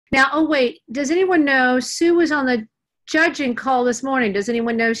Now, oh wait, does anyone know, Sue was on the judging call this morning. Does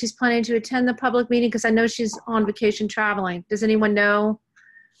anyone know she's planning to attend the public meeting? Because I know she's on vacation traveling. Does anyone know?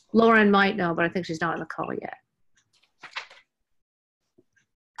 Lauren might know, but I think she's not on the call yet.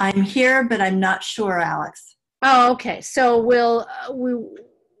 I'm here, but I'm not sure, Alex. Oh, okay. So we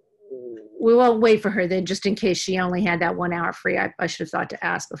won't wait for her then, just in case she only had that 1 hour free. I should have thought to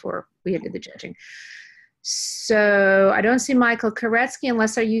ask before we did the judging. So I don't see Michael Koretsky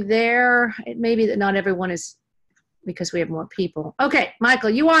unless, are you there? It may be that not everyone is, because we have more people. Okay, Michael,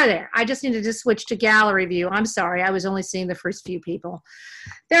 you are there. I just needed to switch to gallery view. I'm sorry, I was only seeing the first few people.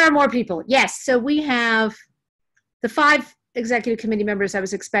 There are more people. Yes, so we have the 5 executive committee members I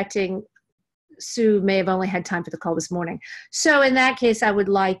was expecting. Sue may have only had time for the call this morning. So in that case, I would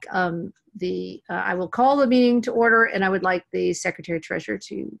like I will call the meeting to order, and I would like the Secretary Treasurer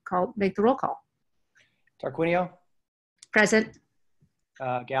to make the roll call. Tarquinio? Present.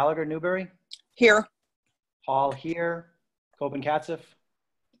 Gallagher, Newberry? Here. Hall here. Coben Katzif?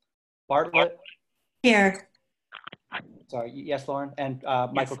 Bartlett? Here. Sorry, yes, Lauren. And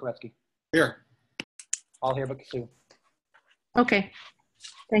Michael Koretsky? Here. All here but Sue. Okay,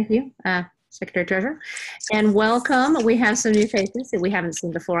 thank you, Secretary Treasurer. And welcome, we have some new faces that we haven't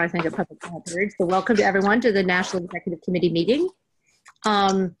seen before, I think, at Public Records. So welcome to everyone to the National Executive Committee meeting.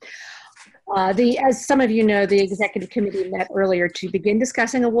 As some of you know, the Executive Committee met earlier to begin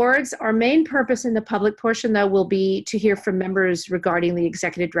discussing awards. Our main purpose in the public portion, though, will be to hear from members regarding the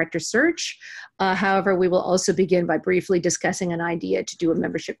Executive Director search. However, we will also begin by briefly discussing an idea to do a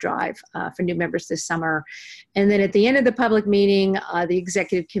membership drive for new members this summer. And then at the end of the public meeting, the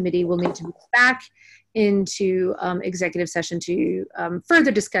Executive Committee will need to move back into executive session to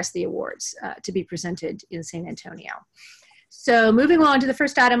further discuss the awards to be presented in San Antonio. So moving along to the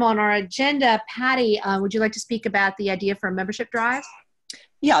first item on our agenda, Patty, would you like to speak about the idea for a membership drive?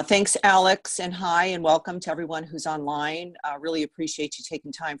 Yeah, thanks, Alex, and hi, and welcome to everyone who's online. Really appreciate you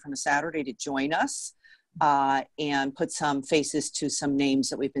taking time from a Saturday to join us and put some faces to some names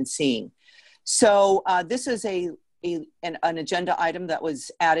that we've been seeing. So this is an agenda item that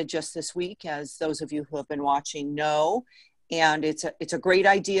was added just this week, as those of you who have been watching know, and it's a great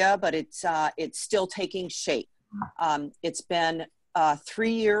idea, but it's still taking shape. It's been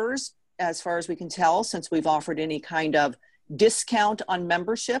 3 years, as far as we can tell, since we've offered any kind of discount on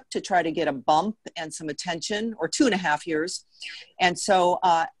membership to try to get a bump and some attention, or 2.5 years. And so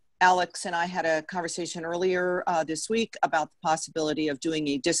Alex and I had a conversation earlier this week about the possibility of doing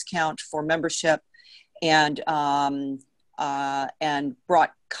a discount for membership, and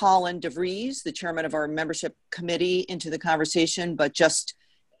brought Colin DeVries, the chairman of our membership committee, into the conversation, but just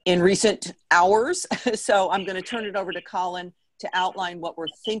in recent hours. So I'm going to turn it over to Colin to outline what we're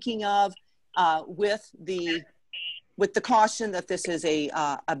thinking of with the caution that this is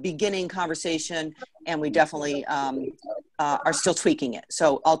a beginning conversation, and we definitely are still tweaking it.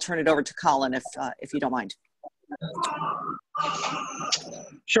 So I'll turn it over to Colin if you don't mind.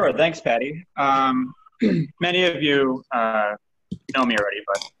 Sure, thanks, Patty. Many of you know me already,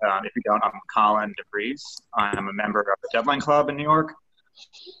 but if you don't, I'm Colin DeVries. I'm a member of the Deadline Club in New York.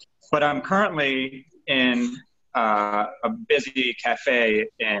 But I'm currently in a busy cafe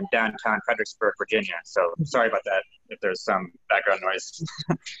in downtown Fredericksburg, Virginia. So sorry about that if there's some background noise.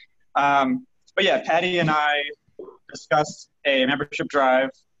 But yeah, Patty and I discussed a membership drive,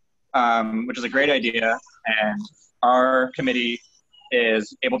 which is a great idea. And our committee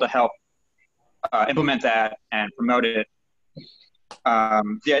is able to help implement that and promote it.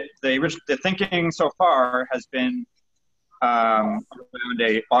 The thinking so far has been around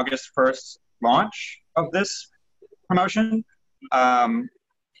a August 1st launch of this promotion. And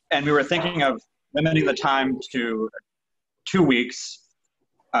we were thinking of limiting the time to 2 weeks.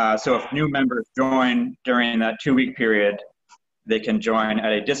 So if new members join during that 2-week period, they can join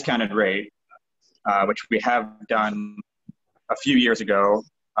at a discounted rate, which we have done a few years ago.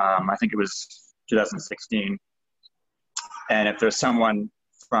 I think it was 2016. And if there's someone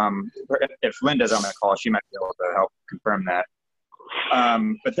if Linda's on the call, she might be able to help confirm that.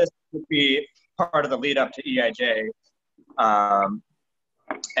 But this would be part of the lead up to EIJ. And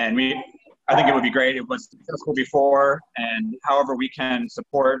I think it would be great. It was successful before, and however we can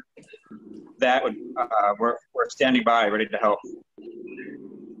support that, we're standing by, ready to help.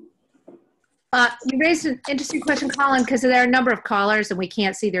 You raised an interesting question, Colin, because there are a number of callers and we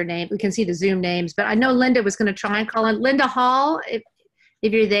can't see their name. We can see the Zoom names, but I know Linda was going to try and call in. Linda Hall, if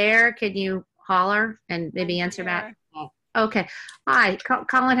you're there, can you holler and maybe answer that? Okay. Hi,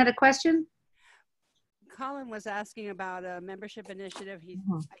 Colin had a question? Colin was asking about a membership initiative.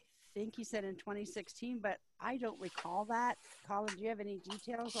 I think he said in 2016, but I don't recall that. Colin, do you have any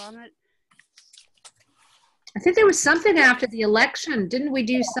details on it? I think there was something after the election. Didn't we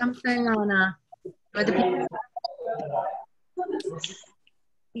do something on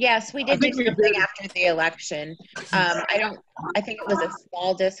Yes, we did do something after the election. I think it was a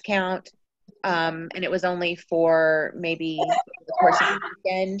small discount, and it was only for maybe the course of the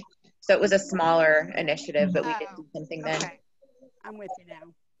weekend. So it was a smaller initiative, but we did do something then. Okay. I'm with you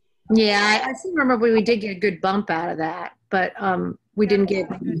now. Yeah, I still remember we did get a good bump out of that, but we didn't get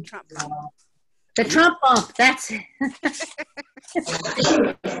a good Trump bump. The Trump bump. That's it.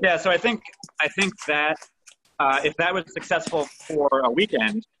 Yeah, so I think that if that was successful for a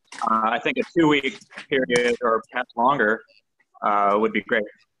weekend, I think a 2-week period or perhaps longer would be great.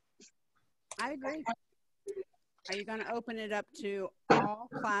 I agree. Are you going to open it up to all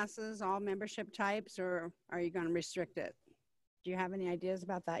classes, all membership types, or are you going to restrict it? Do you have any ideas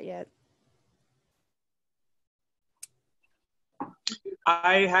about that yet?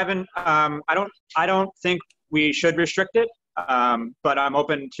 I haven't. I don't think we should restrict it, but I'm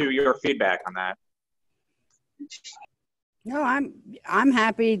open to your feedback on that. No, I'm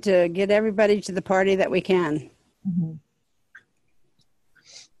happy to get everybody to the party that we can. Mm-hmm.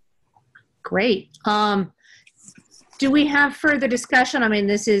 Great. Do we have further discussion? I mean,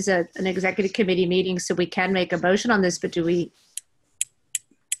 this is an executive committee meeting, so we can make a motion on this, but does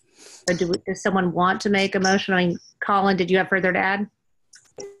someone want to make a motion? I mean, Colin, did you have further to add?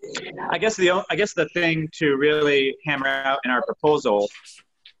 I guess the thing to really hammer out in our proposal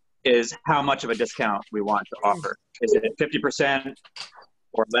is how much of a discount we want to offer. Is it 50%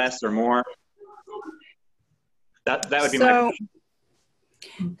 or less or more? That would be my question.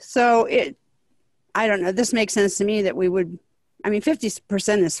 So I don't know. This makes sense to me that we would, I mean,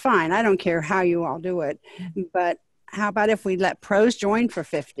 50% is fine. I don't care how you all do it. But how about if we let pros join for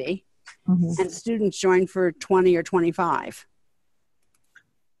 50 and students join for 20 or 25?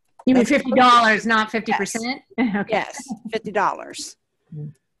 You mean $50, not 50%? Yes, Okay. yes, $50.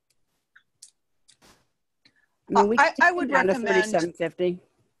 I mean, I would recommend $37.50.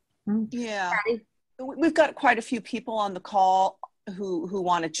 Yeah, we've got quite a few people on the call who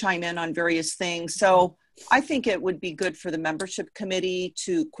want to chime in on various things. So I think it would be good for the membership committee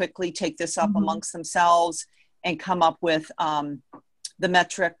to quickly take this up amongst themselves and come up with the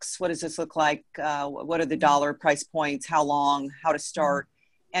metrics. What does this look like? What are the dollar price points? How long? How to start?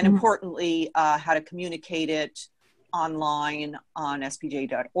 And importantly, how to communicate it online on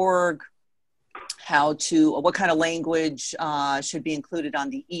spj.org. What kind of language should be included on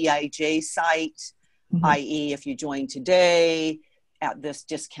the EIJ site, i.e. if you join today at this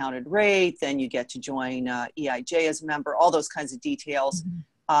discounted rate, then you get to join EIJ as a member, all those kinds of details.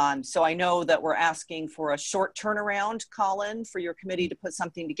 So I know that we're asking for a short turnaround, Colin, for your committee to put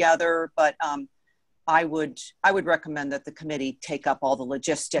something together, but I would recommend that the committee take up all the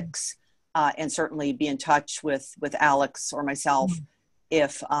logistics and certainly be in touch with Alex or myself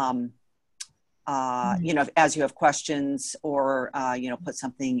if you know, as you have questions or, you know, put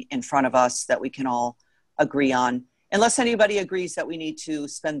something in front of us that we can all agree on. Unless anybody agrees that we need to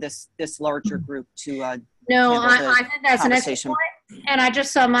spend this larger group to no, I think that's an excellent point. And I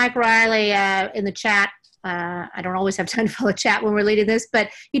just saw Mike Riley in the chat. I don't always have time to follow chat when we're leading this, but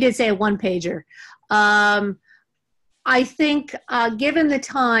he did say a one-pager. I think given the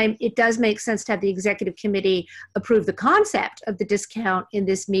time, it does make sense to have the executive committee approve the concept of the discount in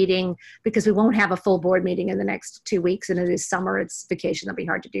this meeting because we won't have a full board meeting in the next 2 weeks and it is summer, it's vacation, that'll be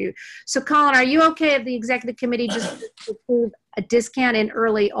hard to do. So Colin, are you okay if the executive committee just approve a discount in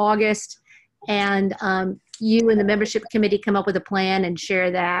early August and you and the membership committee come up with a plan and share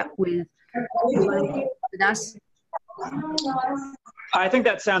that with us? I think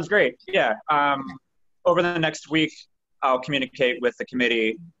that sounds great. Yeah. Over the next week, I'll communicate with the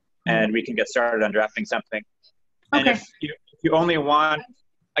committee and we can get started on drafting something. And Okay. if you only want,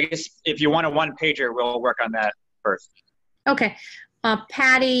 I guess if you want a one-pager, we'll work on that first. Okay.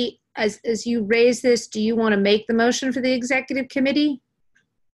 Patty, as you raise this, do you want to make the motion for the executive committee?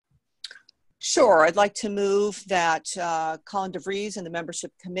 Sure. I'd like to move that Colin DeVries and the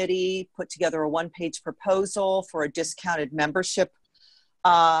membership committee put together a one-page proposal for a discounted membership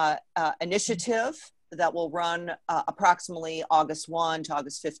initiative that will run approximately August 1 to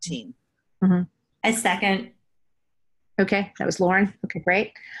August 15. I second. Okay, that was Lauren. Okay,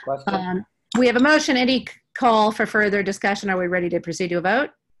 great. Question? We have a motion. Any call for further discussion? Are we ready to proceed to a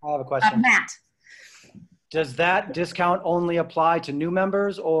vote? I have a question. Matt. Does that discount only apply to new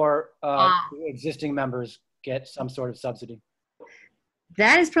members or do existing members get some sort of subsidy?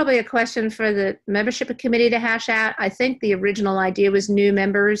 That is probably a question for the membership committee to hash out. I think the original idea was new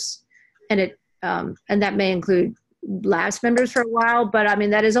members and that may include lapsed members for a while, but I mean,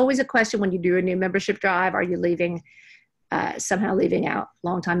 that is always a question when you do a new membership drive. Are you somehow leaving out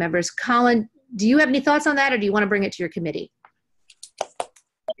longtime members? Colin, do you have any thoughts on that, or do you want to bring it to your committee?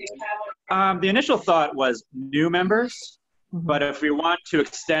 The initial thought was new members, but if we want to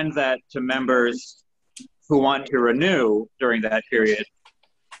extend that to members who want to renew during that period,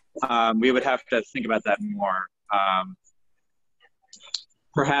 we would have to think about that more.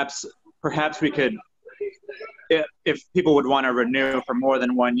 Perhaps we could, if people would want to renew for more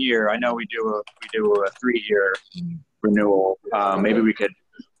than 1 year. I know we do a 3-year renewal. Maybe we could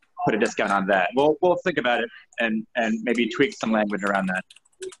put a discount on that. We'll think about it and maybe tweak some language around that.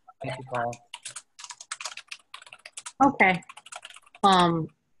 Thank you, Paul. Okay.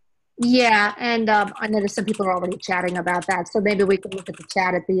 Yeah, and I noticed some people are already chatting about that, so maybe we can look at the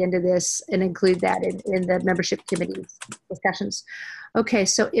chat at the end of this and include that in the membership committee discussions. Okay,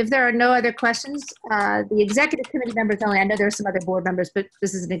 so if there are no other questions, the executive committee members only. I know there are some other board members, but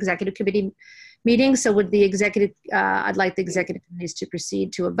this is an executive committee meeting, so would the executive? I'd like the executive committees to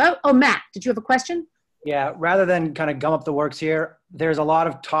proceed to a vote. Oh, Matt, did you have a question? Yeah, rather than kind of gum up the works here, there's a lot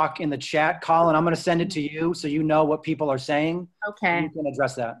of talk in the chat. Colin, I'm going to send it to you so you know what people are saying. Okay. You can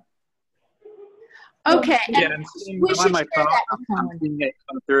address that. Okay. Yeah, I'm on my phone. I'm seeing it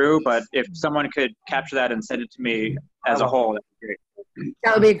come through, but if someone could capture that and send it to me as a whole, that'd be great.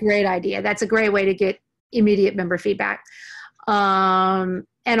 That would be a great idea. That's a great way to get immediate member feedback.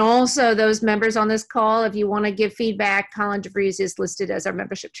 And also those members on this call, if you want to give feedback, Colin DeVries is listed as our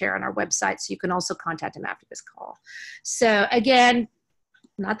membership chair on our website, so you can also contact him after this call. So again,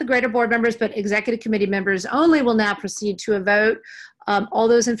 not the greater board members, but executive committee members only will now proceed to a vote. All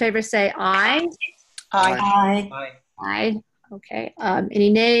those in favor say aye. Aye. Aye. Aye. Okay.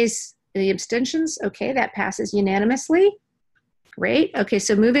 Any nays? Any abstentions? Okay, that passes unanimously. Great. Okay,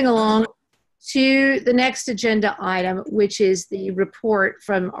 so moving along to the next agenda item, which is the report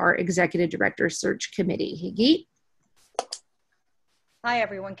from our Executive Director Search Committee. Higit? Hi,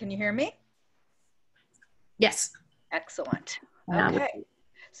 everyone. Can you hear me? Yes. Excellent. Okay.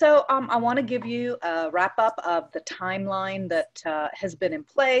 So I want to give you a wrap up of the timeline that has been in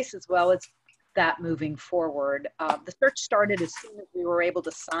place, as well as that moving forward. The search started as soon as we were able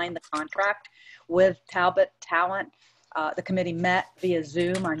to sign the contract with Talbot Talent. The committee met via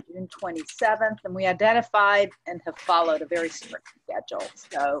Zoom on June 27th, and we identified and have followed a very strict schedule.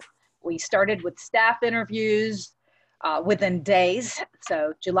 So we started with staff interviews within days.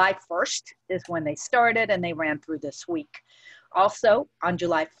 So July 1st is when they started, and they ran through this week. Also, on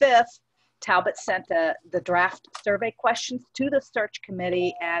July 5th, Talbot sent the draft survey questions to the search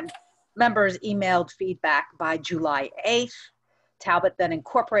committee, and members emailed feedback by July 8th. Talbot then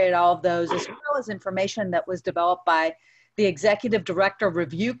incorporated all of those, as well as information that was developed by the Executive Director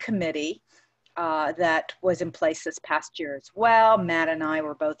Review Committee that was in place this past year as well. Matt and I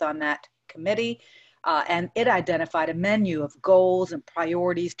were both on that committee, and it identified a menu of goals and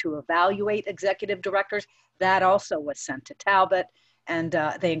priorities to evaluate executive directors. That also was sent to Talbot, and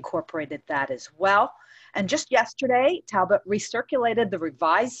they incorporated that as well. And just yesterday, Talbot recirculated the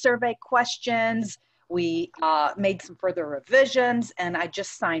revised survey questions. We made some further revisions, and I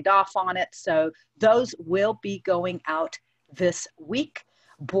just signed off on it. So those will be going out this week.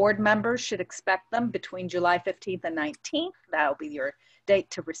 Board members should expect them between July 15th and 19th. That'll be your date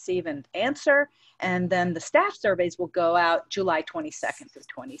to receive and answer. And then the staff surveys will go out July 22nd through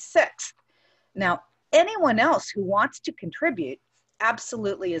 26th. Now, anyone else who wants to contribute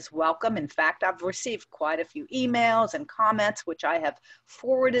absolutely is welcome. In fact, I've received quite a few emails and comments, which I have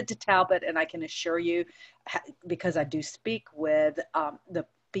forwarded to Talbot, and I can assure you, because I do speak with the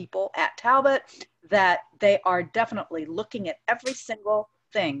people at Talbot, that they are definitely looking at every single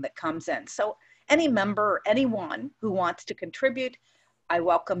thing that comes in. So any member, anyone who wants to contribute, I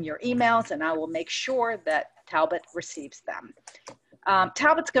welcome your emails, and I will make sure that Talbot receives them.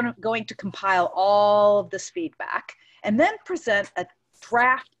 Talbot's going to compile all of this feedback and then present a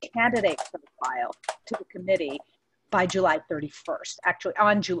draft candidate profile to the committee by July 31st, actually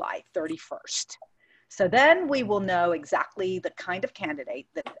on July 31st. So then we will know exactly the kind of candidate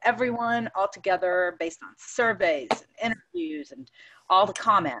that everyone all together, based on surveys and interviews and all the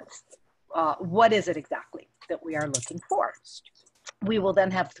comments, what is it exactly that we are looking for? We will then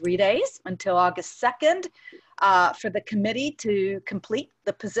have 3 days until August 2nd for the committee to complete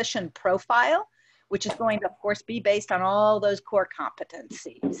the position profile, which is going to, of course, be based on all those core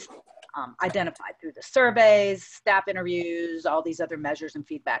competencies identified through the surveys, staff interviews, all these other measures and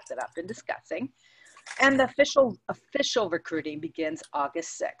feedback that I've been discussing. And the official recruiting begins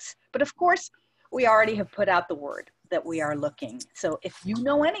August 6th. But of course, we already have put out the word. that we are looking. So if you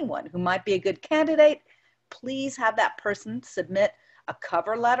know anyone who might be a good candidate, please have that person submit a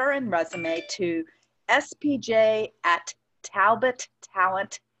cover letter and resume to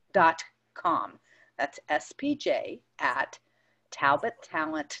spj@talbottalent.com. That's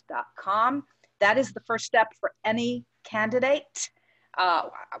spj@talbottalent.com. That is the first step for any candidate.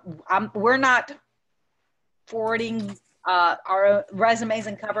 We're not forwarding our resumes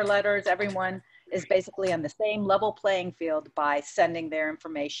and cover letters. Everyone is basically on the same level playing field by sending their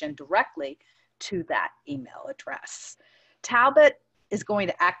information directly to that email address. Talbot is going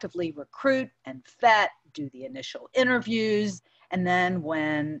to actively recruit and vet, do the initial interviews, and then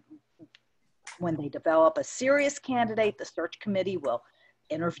when they develop a serious candidate, the search committee will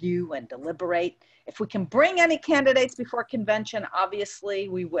interview and deliberate. If we can bring any candidates before convention, obviously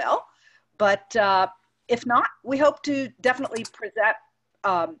we will. But if not, we hope to definitely present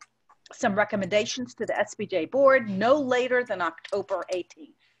some recommendations to the SPJ board no later than October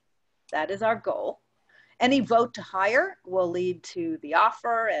 18th. That is our goal. Any vote to hire will lead to the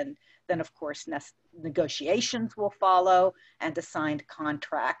offer, and then of course negotiations will follow and a signed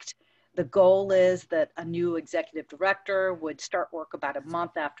contract. The goal is that a new executive director would start work about a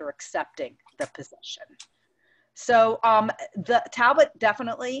month after accepting the position. So the Talbot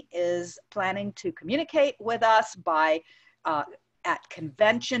definitely is planning to communicate with us by at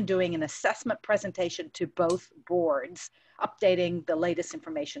convention doing an assessment presentation to both boards, updating the latest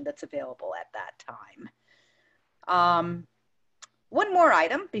information that's available at that time. One more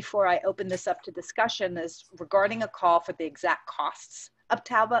item before I open this up to discussion is regarding a call for the exact costs of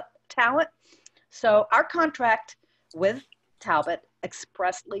Talbot Talent. So our contract with Talbot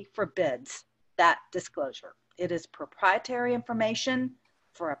expressly forbids that disclosure. It is proprietary information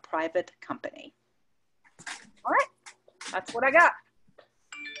for a private company. All right, that's what I got.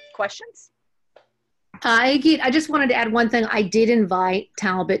 Questions? I just wanted to add one thing. I did invite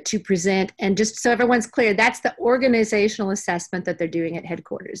Talbot to present, and just so everyone's clear, that's the organizational assessment that they're doing at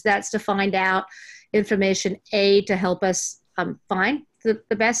headquarters. That's to find out information, A, to help us find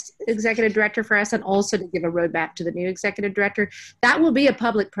the best executive director for us, and also to give a roadmap to the new executive director. That will be a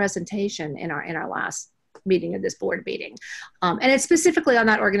public presentation in our last meeting of this board meeting. And it's specifically on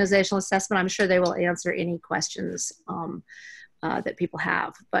that organizational assessment. I'm sure they will answer any questions that people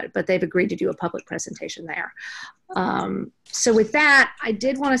have, but they've agreed to do a public presentation there. So with that, I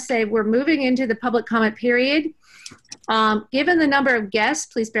did want to say we're moving into the public comment period. Given the number of guests,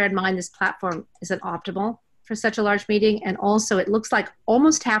 please bear in mind this platform isn't optimal for such a large meeting, and also it looks like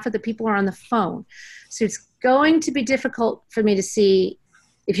almost half of the people are on the phone. So it's going to be difficult for me to see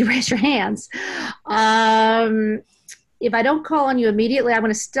if you raise your hands. If I don't call on you immediately, I'm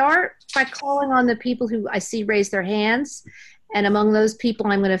going to start by calling on the people who I see raise their hands. And among those people,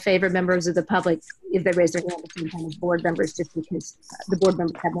 I'm going to favor members of the public if they raise their hand at the same time as board members, just because the board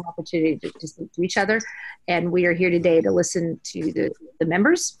members have an opportunity to speak to each other. And we are here today to listen to the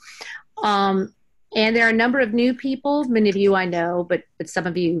members. And there are a number of new people. Many of you I know, but some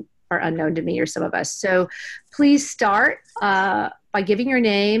of you are unknown to me or some of us. So please start by giving your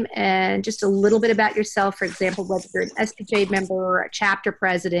name and just a little bit about yourself. For example, whether you're an SPJ member, a chapter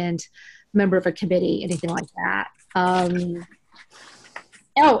president, member of a committee, anything like that.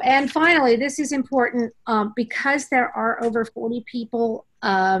 Oh, and finally, this is important because there are over 40 people,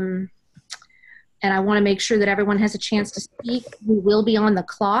 and I want to make sure that everyone has a chance to speak. We will be on the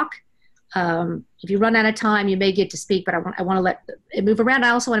clock. If you run out of time, you may get to speak, but I want to let it move around. I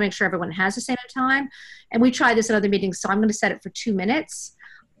also want to make sure everyone has the same time. And we tried this in other meetings, so I'm going to set it for 2 minutes,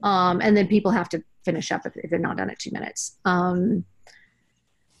 and then people have to finish up if they're not done at 2 minutes.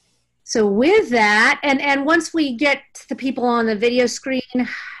 So with that, and once we get the people on the video screen,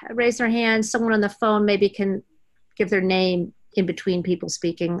 raise their hands, someone on the phone maybe can give their name in between people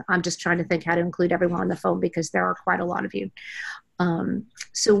speaking. I'm just trying to think how to include everyone on the phone because there are quite a lot of you.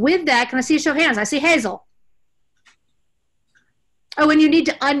 So with that, can I see a show of hands? I see Hazel. Oh, and you need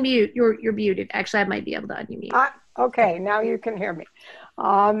to unmute. You're muted. Actually, I might be able to unmute. Okay, now you can hear me.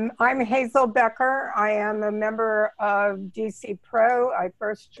 I'm Hazel Becker. I am a member of DC Pro. I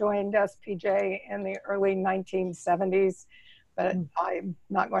first joined SPJ in the early 1970s, but I'm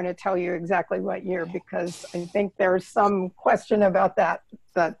not going to tell you exactly what year because I think there's some question about that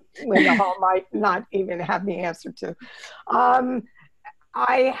Linda Hall might not even have the answer to.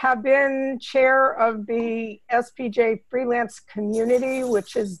 I have been chair of the SPJ freelance community,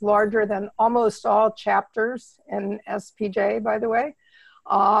 which is larger than almost all chapters in SPJ, by the way.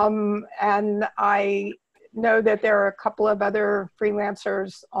 And I know that there are a couple of other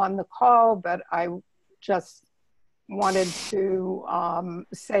freelancers on the call, but I just wanted to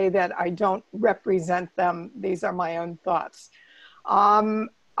say that I don't represent them. These are my own thoughts.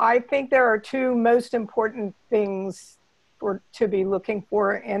 I think there are two most important things to be looking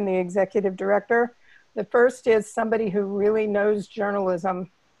for in the executive director. The first is somebody who really knows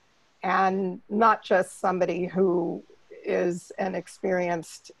journalism and not just somebody who is an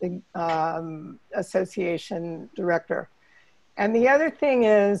experienced association director. And the other thing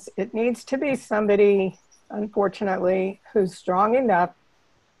is it needs to be somebody, unfortunately, who's strong enough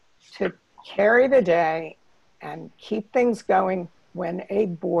to carry the day and keep things going when a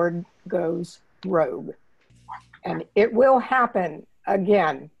board goes rogue. And it will happen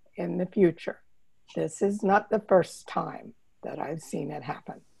again in the future. This is not the first time that I've seen it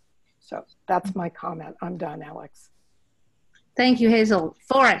happen. So that's my comment. I'm done, Alex. Thank you, Hazel.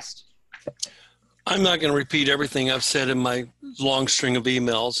 Forrest. I'm not going to repeat everything I've said in my long string of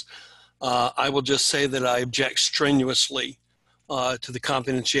emails. I will just say that I object strenuously to the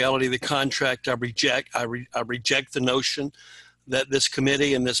confidentiality of the contract. I reject the notion that this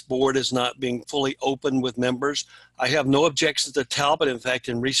committee and this board is not being fully open with members. I have no objections to Talbot. In fact,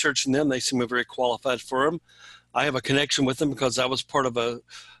 in researching them, they seem a very qualified firm. I have a connection with them because I was part of a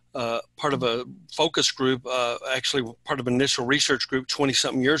focus group, actually part of an initial research group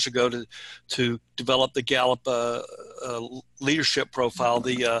 20-something years ago to develop the Gallup leadership profile,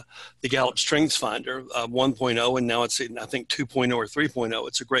 the Gallup Strengths Finder 1.0, and now it's, I think, 2.0 or 3.0.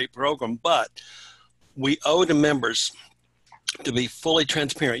 It's a great program, but we owe the members to be fully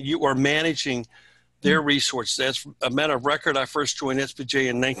transparent. You are managing their resources. As a matter of record, I first joined SPJ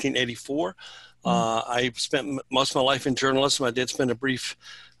in 1984. I spent most of my life in journalism. I did spend a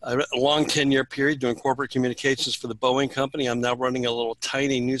long 10-year period doing corporate communications for the Boeing Company. I'm now running a little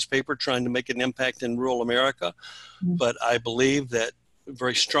tiny newspaper trying to make an impact in rural America. But I believe that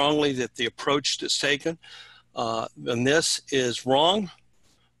very strongly that the approach that's taken and this is wrong.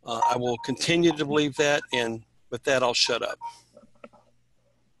 I will continue to believe that, and with that, I'll shut up.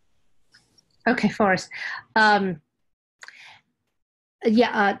 Okay, Forrest. Do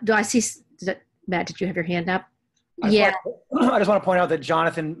I see, Matt, did you have your hand up? I just want to point out that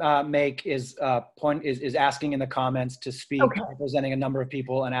Jonathan Make is asking in the comments to speak, representing a number of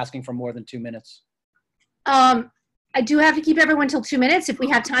people and asking for more than 2 minutes. I do have to keep everyone till 2 minutes. If we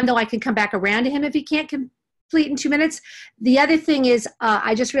have time, though, I can come back around to him if he can't complete in 2 minutes. The other thing is,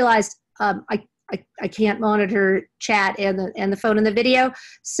 I just realized I can't monitor chat and the phone and the video,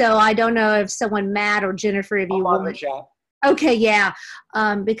 so I don't know if someone, Matt or Jennifer, if you will. Chat. Okay, yeah,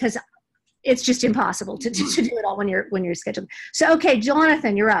 because it's just impossible to do it all when you're scheduled. So, okay,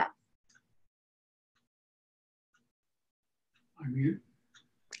 Jonathan, you're up. I'm mute.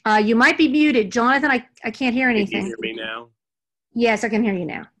 You might be muted, Jonathan. I can't hear anything. Can you hear me now? Yes, I can hear you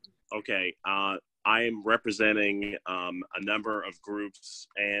now. Okay. I am representing a number of groups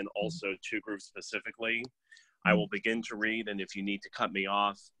and also two groups specifically. I will begin to read, and if you need to cut me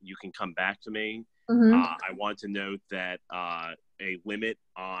off, you can come back to me. I want to note that a limit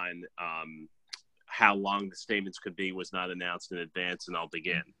on how long the statements could be was not announced in advance, and I'll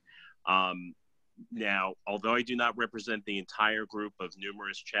begin. Now, although I do not represent the entire group of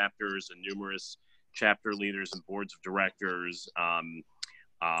numerous chapters and numerous chapter leaders and boards of directors, I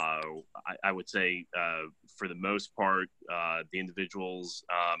would say, for the most part, the individuals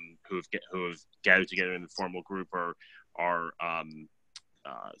who have gathered together in the formal group are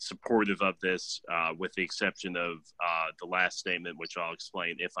supportive of this, with the exception of the last statement, which I'll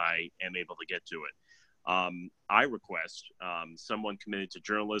explain if I am able to get to it. I request someone committed to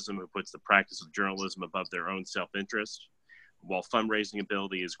journalism who puts the practice of journalism above their own self-interest. While fundraising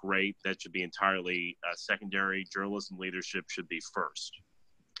ability is great, that should be entirely secondary. Journalism leadership should be first.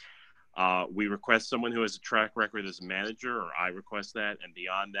 We request someone who has a track record as a manager, or I request that, and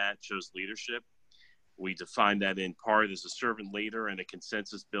beyond that shows leadership. We define that in part as a servant leader and a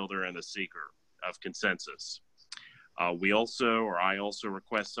consensus builder and a seeker of consensus. I also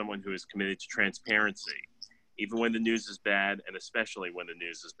request someone who is committed to transparency, even when the news is bad, and especially when the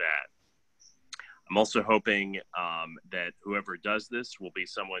news is bad. I'm also hoping that whoever does this will be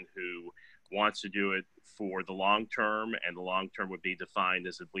someone who wants to do it for the long term, and the long term would be defined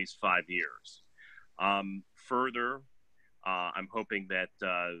as at least 5 years. Further, I'm hoping that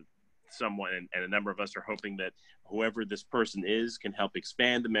someone, and a number of us are hoping that whoever this person is can help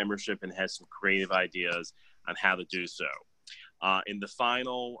expand the membership and has some creative ideas on how to do so. In the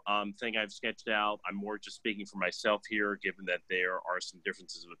final thing I've sketched out, I'm more just speaking for myself here, given that there are some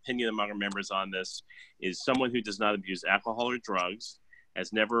differences of opinion among our members on this, is someone who does not abuse alcohol or drugs,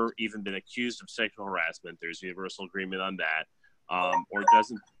 has never even been accused of sexual harassment. There's universal agreement on that, or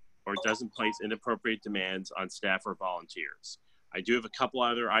or doesn't place inappropriate demands on staff or volunteers. I do have a couple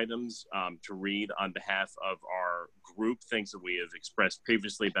other items to read on behalf of our group, things that we have expressed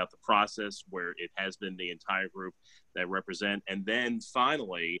previously about the process where it has been the entire group that I represent. And then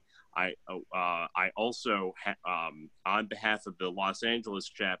finally, I also, on behalf of the Los Angeles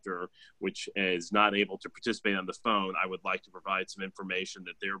chapter, which is not able to participate on the phone, I would like to provide some information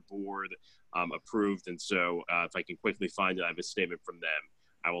that their board approved. And so if I can quickly find it, I have a statement from them.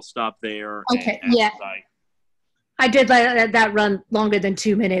 I will stop there. Okay, yeah. I did let that run longer than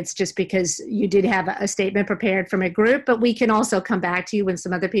 2 minutes just because you did have a statement prepared from a group, but we can also come back to you when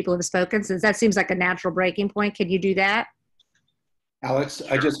some other people have spoken, since that seems like a natural breaking point. Can you do that? Alex,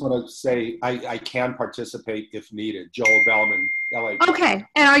 I just want to say I can participate if needed. Joel Bellman, LA. Okay.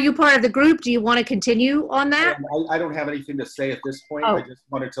 And are you part of the group? Do you want to continue on that? I don't have anything to say at this point. Oh. I just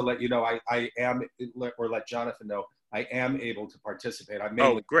wanted to let you know I am, or let Jonathan know, I am able to participate.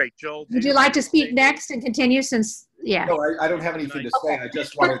 Great, Joel. Would you like to speak next and continue since, yeah. No, I don't have anything to say. I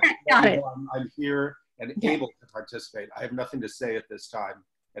just wanted to Got let it. you know I'm here and Okay. able to participate. I have nothing to say at this time.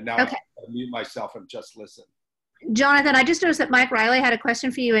 And now Okay. I'll mute myself and just listen. Jonathan, I just noticed that Mike Riley had a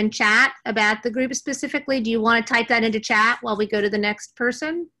question for you in chat about the group specifically. Do you want to type that into chat while we go to the next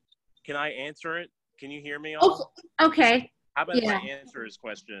person? Can I answer it? Can you hear me all? Okay. How about if Yeah. I answer his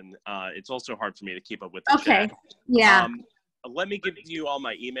question? It's also hard for me to keep up with the Okay. chat. Yeah. Let me give you all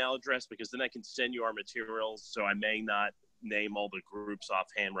my email address because then I can send you our materials. So I may not name all the groups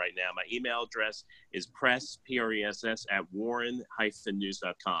offhand right now. My email address is press, P-R-E-S-S, at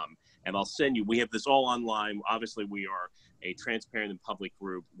warren-news.com. And I'll send you, we have this all online. Obviously, we are a transparent and public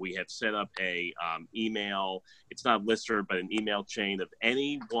group. We have set up a email. It's not listserv, but an email chain of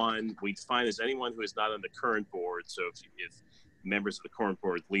anyone we define as anyone who is not on the current board. So if members of the current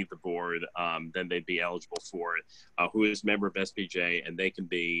board leave the board, then they'd be eligible for it, who is a member of SPJ, and they can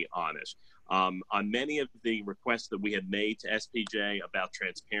be on it. On many of the requests that we have made to SPJ about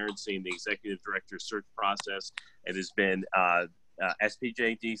transparency in the executive director search process, it has been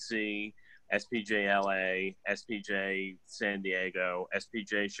SPJ DC, SPJ LA, SPJ San Diego,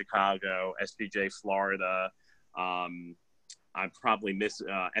 SPJ Chicago, SPJ Florida. I probably miss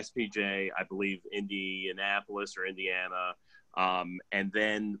SPJ, I believe Indianapolis or Indiana. And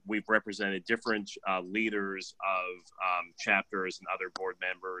then we've represented different leaders of chapters and other board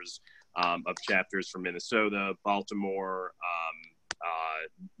members of chapters from Minnesota, Baltimore,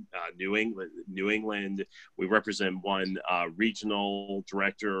 New England. We represent one regional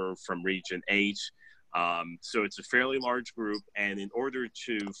director from Region 8. So it's a fairly large group. And in order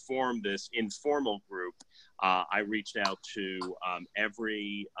to form this informal group, I reached out to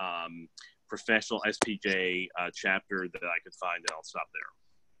every professional SPJ chapter that I could find, and I'll stop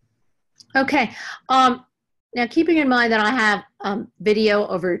there. Okay. Now, keeping in mind that I have video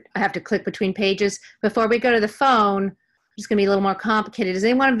over, I have to click between pages. Before we go to the phone, it's going to be a little more complicated. Does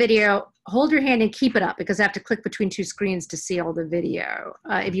anyone on video, hold your hand and keep it up because I have to click between two screens to see all the video.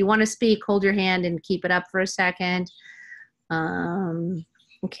 If you want to speak, hold your hand and keep it up for a second.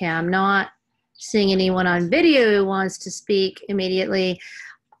 Okay, I'm not seeing anyone on video who wants to speak immediately.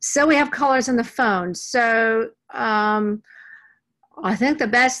 So we have callers on the phone. So I think the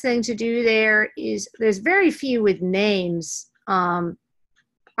best thing to do there is there's very few with names. I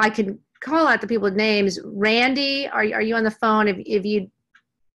can call out the people with names. Randy, are you on the phone? If you'd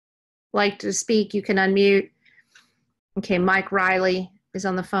like to speak, you can unmute. Okay, Mike Riley is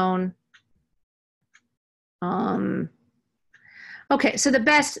on the phone. Okay, so the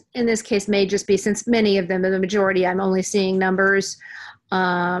best in this case may just be, since many of them, the majority, I'm only seeing numbers.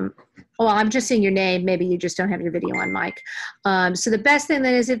 Well, I'm just seeing your name. Maybe you just don't have your video on, Mike. So the best thing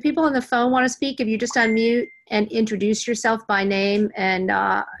then is if people on the phone want to speak, if you just unmute and introduce yourself by name. And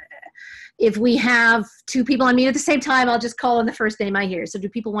if we have two people unmute at the same time, I'll just call on the first name I hear. So do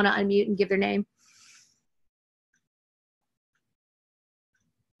people want to unmute and give their name?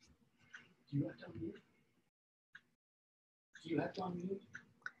 Do you have to unmute? Do you have to unmute?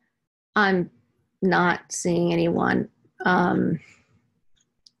 I'm not seeing anyone.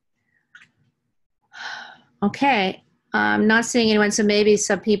 Okay, I'm not seeing anyone, so maybe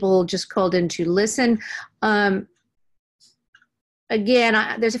some people just called in to listen.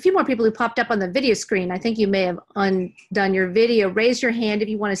 Again, there's a few more people who popped up on the video screen. I think you may have undone your video. Raise your hand if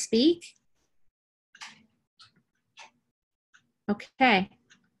you want to speak. Okay.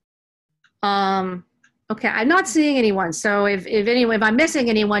 Okay, I'm not seeing anyone, so if I'm missing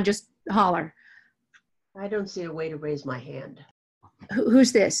anyone, just holler. I don't see a way to raise my hand.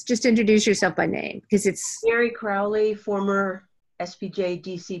 Who's this? Just introduce yourself by name, because it's... Gary Crowley, former SPJ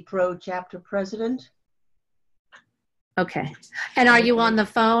DC Pro chapter president. Okay. And are you on the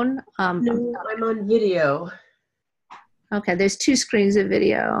phone? No, I'm on video. Okay, there's 2 screens of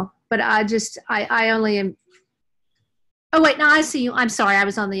video, but I only am. Oh, wait, no, I see you. I'm sorry, I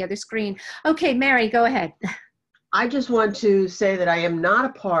was on the other screen. Okay, Mary, go ahead. I just want to say that I am not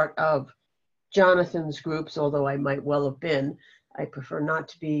a part of Jonathan's groups, although I might well have been. I prefer not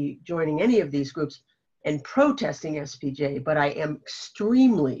to be joining any of these groups and protesting SPJ, but I am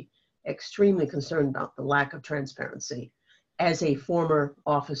extremely, extremely concerned about the lack of transparency as a former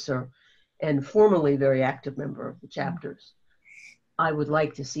officer and formerly very active member of the chapters. I would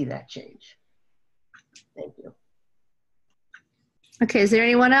like to see that change. Thank you. Okay, is there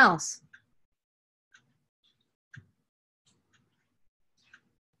anyone else?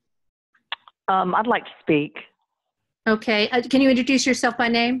 I'd like to speak. Okay, can you introduce yourself by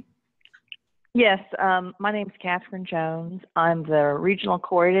name? Yes, my name is Catherine Jones. I'm the regional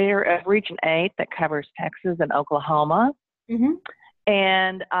coordinator of Region 8 that covers Texas and Oklahoma. Mm-hmm.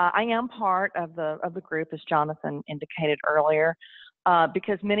 And I am part of the group, as Jonathan indicated earlier,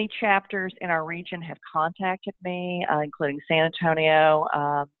 because many chapters in our region have contacted me, including San Antonio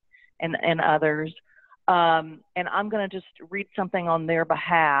and others. And I'm going to just read something on their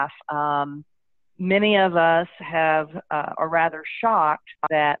behalf. Many of us are rather shocked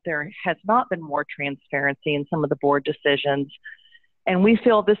that there has not been more transparency in some of the board decisions. And we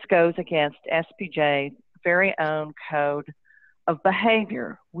feel this goes against SPJ's very own code of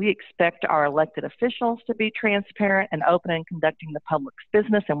behavior. We expect our elected officials to be transparent and open in conducting the public's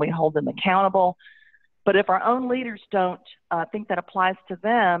business, and we hold them accountable. But if our own leaders don't think that applies to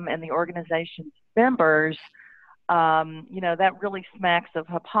them and the organization's members, that really smacks of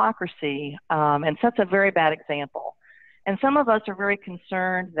hypocrisy and sets a very bad example. And some of us are very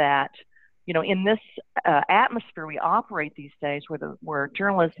concerned that, in this atmosphere we operate these days, where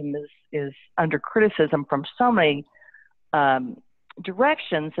journalism is under criticism from so many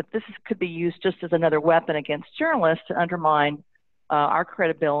directions, that this could be used just as another weapon against journalists to undermine our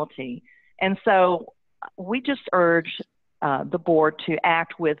credibility. And so we just urge the board to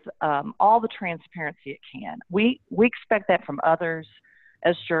act with all the transparency it can. We expect that from others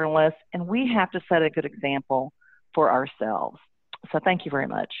as journalists, and we have to set a good example for ourselves. So thank you very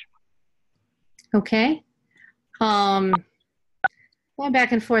much. Okay. Going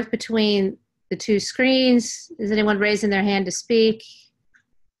back and forth between the 2 screens. Is anyone raising their hand to speak?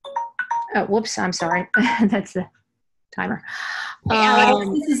 Oh, whoops, I'm sorry. That's the timer. Hey, Alex,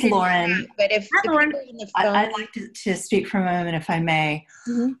 this is Lauren. But if Hi, Lauren. I'd like to speak for a moment, if I may.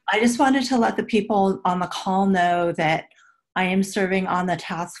 Mm-hmm. I just wanted to let the people on the call know that I am serving on the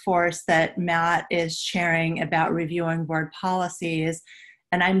task force that Matt is chairing about reviewing board policies,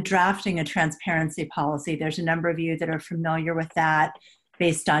 and I'm drafting a transparency policy. There's a number of you that are familiar with that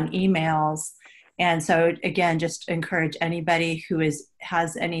based on emails. And so, again, just encourage anybody who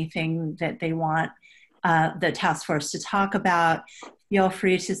has anything that they want the task force to talk about, feel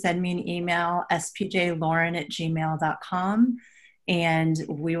free to send me an email, spjlauren@gmail.com, and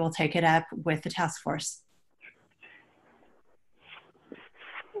we will take it up with the task force.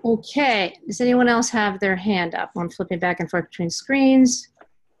 Okay, does anyone else have their hand up? I'm flipping back and forth between screens.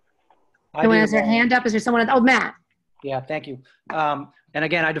 Anyone has their hand up? Is there someone? Oh, Matt. Yeah, thank you. And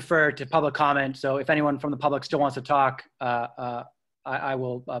again, I defer to public comment. So if anyone from the public still wants to talk, I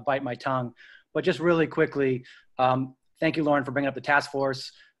will bite my tongue. But just really quickly, thank you, Lauren, for bringing up the task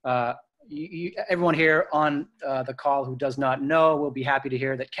force. Everyone here on the call who does not know will be happy to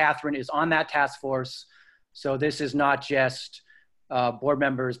hear that Catherine is on that task force. So this is not just board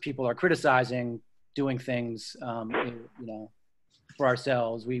members, people are criticizing, doing things, for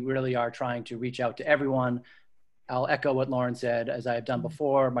ourselves. We really are trying to reach out to everyone. I'll echo what Lauren said, as I have done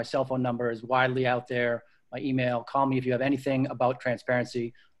before. My cell phone number is widely out there. My email, call me if you have anything about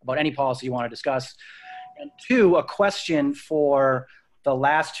transparency, about any policy you want to discuss. And 2, a question for the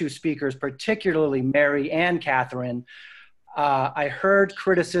last 2 speakers, particularly Mary and Catherine. I heard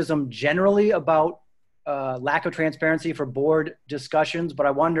criticism generally about lack of transparency for board discussions, but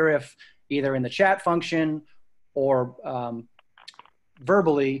I wonder if either in the chat function or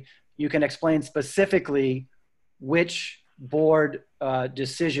verbally, you can explain specifically which board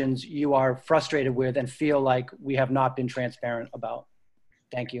decisions you are frustrated with and feel like we have not been transparent about.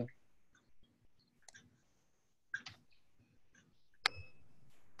 Thank you.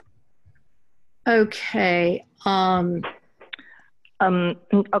 Okay.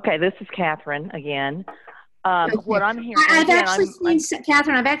 Okay, this is Catherine again. Okay. What I'm hearing,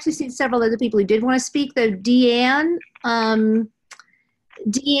 Catherine, I've actually seen several other people who did want to speak, though. Deanne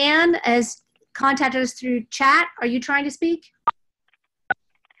has contacted us through chat. Are you trying to speak?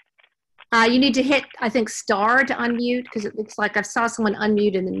 You need to hit, I think, star to unmute, because it looks like I saw someone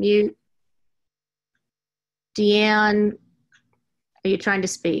unmute and then mute. Deanne, are you trying to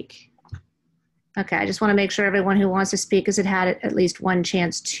speak? Okay, I just want to make sure everyone who wants to speak has had at least one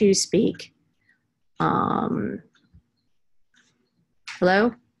chance to speak. Hello?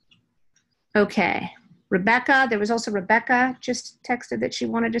 Okay. Rebecca, there was also Rebecca just texted that she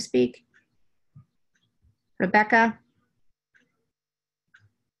wanted to speak. Rebecca?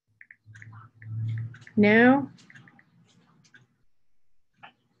 No?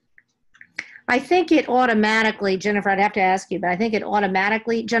 I think it automatically, Jennifer, I'd have to ask you, but I think it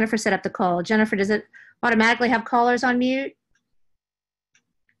automatically, Jennifer set up the call. Jennifer, does it automatically have callers on mute?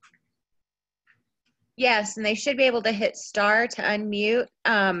 Yes, and they should be able to hit star to unmute.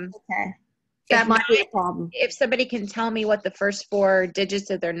 Okay. That might be a problem. If somebody can tell me what the first 4 digits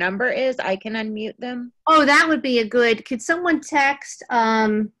of their number is, I can unmute them. Oh, that would be a good, could someone text, let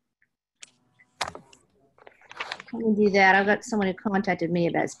me do that. I've got someone who contacted me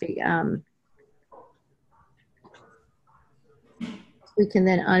about speaking. We can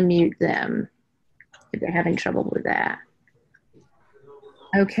then unmute them if they're having trouble with that.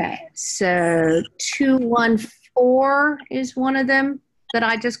 Okay, so 214 is one of them that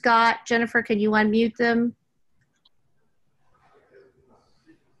I just got. Jennifer, can you unmute them?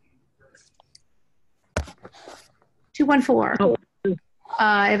 Oh,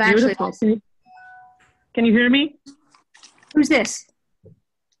 I've actually. Can you hear me? Who's this?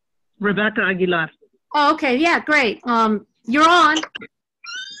 Rebecca Aguilar. Oh, okay, yeah, great. You're on.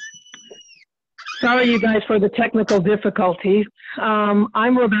 Sorry, you guys, for the technical difficulties.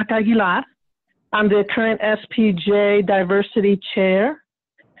 I'm Rebecca Aguilar. I'm the current SPJ Diversity Chair.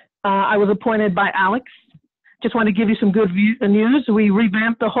 I was appointed by Alex. Just want to give you some good news. We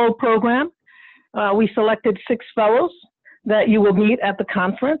revamped the whole program. We selected 6 fellows that you will meet at the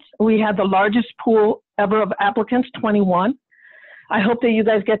conference. We had the largest pool ever of applicants, 21. I hope that you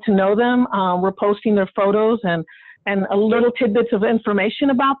guys get to know them. We're posting their photos and a little tidbits of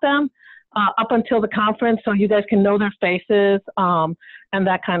information about them up until the conference, so you guys can know their faces and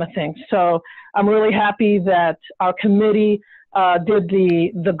that kind of thing. So I'm really happy that our committee did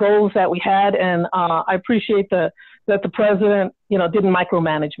the goals that we had, and I appreciate that the president, didn't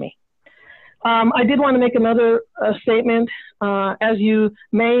micromanage me. I did want to make another statement. As you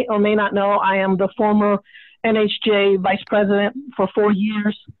may or may not know, I am the former NHJ vice president for 4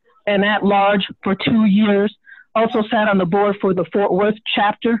 years and at large for 2 years. Also sat on the board for the Fort Worth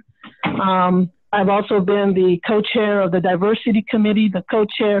chapter. I've also been the co-chair of the Diversity Committee, the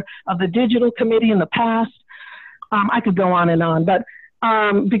co-chair of the Digital Committee in the past. I could go on, but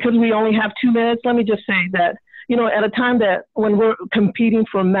because we only have 2 minutes, let me just say that, at a time that when we're competing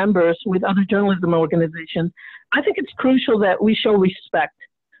for members with other journalism organizations, I think it's crucial that we show respect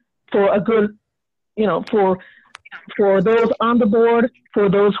for a good, for those on the board, for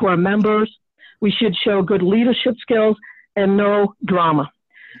those who are members. We should show good leadership skills and no drama.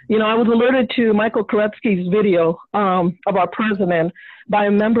 I was alerted to Michael Koretsky's video of our president by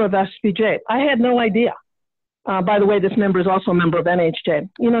a member of SPJ. I had no idea. By the way, this member is also a member of NHJ.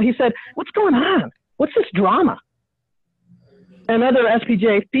 He said, "What's going on? What's this drama?" Another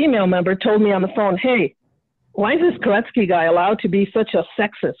SPJ female member told me on the phone, "Hey, why is this Koretsky guy allowed to be such a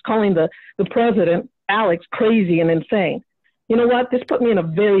sexist, calling the president, Alex, crazy and insane?" You know what? This put me in a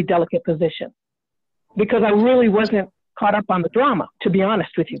very delicate position because I really wasn't caught up on the drama, to be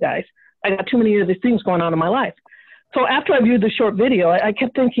honest with you guys. I got too many of these things going on in my life. So after I viewed the short video, I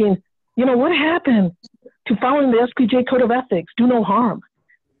kept thinking, what happened to following the SPJ Code of Ethics, do no harm?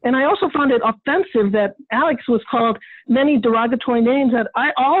 And I also found it offensive that Alex was called many derogatory names that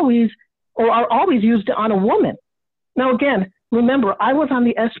are always used on a woman. Now, again, remember, I was on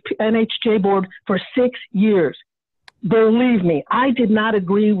the NHJ board for 6 years. Believe me, I did not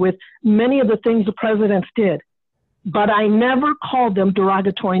agree with many of the things the presidents did, but I never called them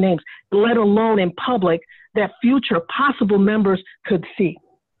derogatory names, let alone in public that future possible members could see.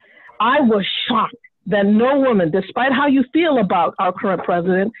 I was shocked that no woman, despite how you feel about our current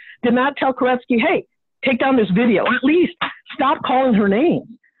president, did not tell Koretsky, "Hey, take down this video, or at least stop calling her names.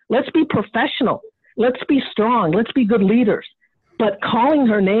 Let's be professional. Let's be strong. Let's be good leaders." But calling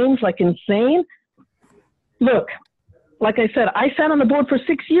her names like insane? Look, like I said, I sat on the board for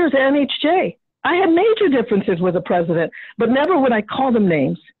 6 years at NHJ. I had major differences with the president, but never would I call them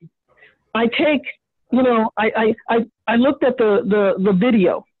names. I looked at the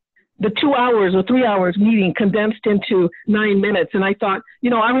video, the 2 hours or 3 hours meeting condensed into 9 minutes. And I thought,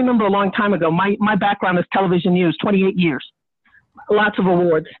 I remember a long time ago, my background is television news, 28 years, lots of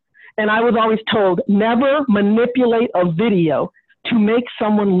awards. And I was always told, never manipulate a video to make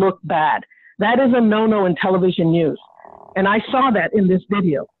someone look bad. That is a no-no in television news. And I saw that in this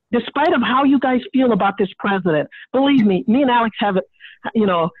video. Despite of how you guys feel about this president, believe me and Alex have,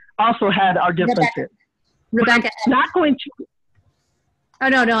 also had our differences. Rebecca. Not going to. Oh,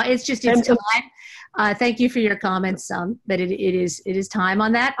 no, it's time. Thank you for your comments, but it is time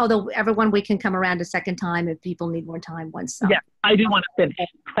on that. Although everyone, we can come around a second time if people need more time once. Yeah, I do want to finish.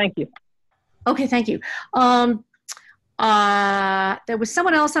 Thank you. Okay, thank you. There was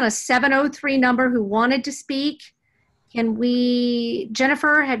someone else on a 703 number who wanted to speak. Can we,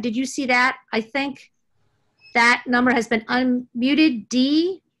 Jennifer, did you see that? I think that number has been unmuted.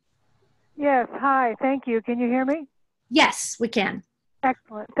 D? Yes, hi, thank you. Can you hear me? Yes, we can.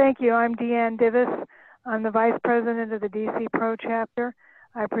 Excellent, thank you. I'm Deanne Divis. I'm the Vice President of the DC Pro Chapter.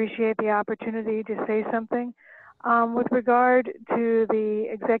 I appreciate the opportunity to say something. With regard to the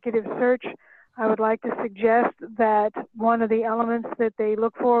executive search, I would like to suggest that one of the elements that they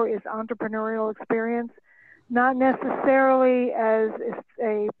look for is entrepreneurial experience, not necessarily as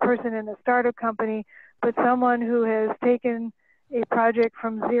a person in a startup company, but someone who has taken a project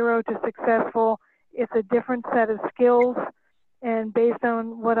from zero to successful. It's a different set of skills. And based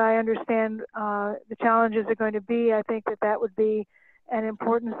on what I understand the challenges are going to be, I think that would be an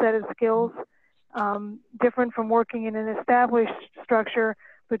important set of skills, different from working in an established structure,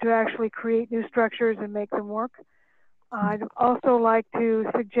 but to actually create new structures and make them work. I'd also like to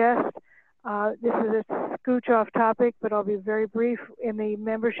suggest, this is a scooch off topic, but I'll be very brief, in the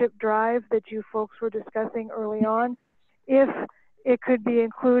membership drive that you folks were discussing early on, if it could be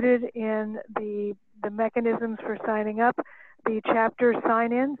included in the mechanisms for signing up, the chapter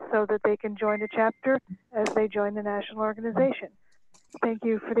sign-in so that they can join the chapter as they join the national organization. Thank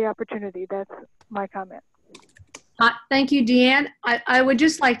you for the opportunity. That's my comment. Thank you, Deanne. I would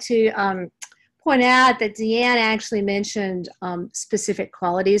just like to point out that Deanne actually mentioned specific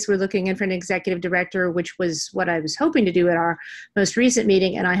qualities we're looking in for an executive director, which was what I was hoping to do at our most recent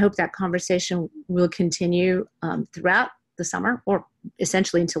meeting, and I hope that conversation will continue throughout the summer, or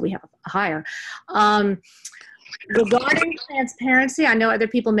essentially until we have a hire. Regarding transparency, I know other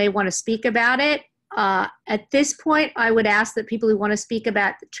people may want to speak about it. At this point, I would ask that people who want to speak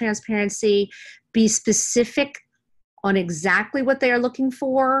about transparency be specific on exactly what they are looking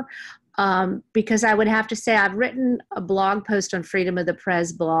for, because I would have to say I've written a blog post on Freedom of the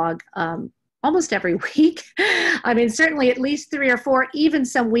Press blog almost every week. I mean, certainly at least 3 or 4, even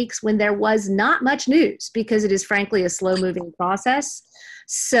some weeks when there was not much news, because it is frankly a slow-moving process.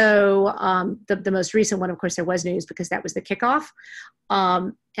 So the most recent one, of course, there was news because that was the kickoff.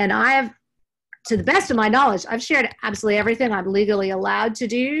 And I have, to the best of my knowledge, I've shared absolutely everything I'm legally allowed to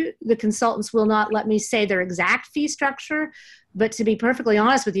do. The consultants will not let me say their exact fee structure, but to be perfectly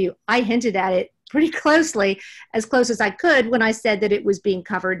honest with you, I hinted at it pretty closely, as close as I could, when I said that it was being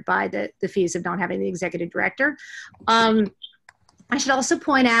covered by the fees of not having the executive director. I should also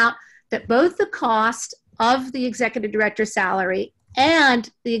point out that both the cost of the executive director's salary and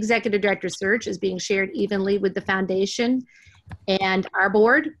the executive director search is being shared evenly with the foundation and our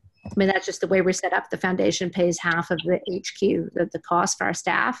board. I mean, that's just the way we're set up. The foundation pays half of the HQ, the cost for our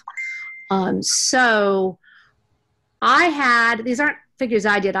staff. So I had, these aren't figures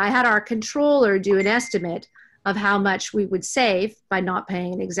I did, I had our controller do an estimate of how much we would save by not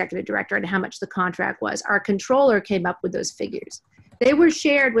paying an executive director and how much the contract was. Our controller came up with those figures. They were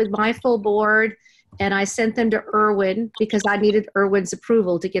shared with my full board, and I sent them to Irwin because I needed Irwin's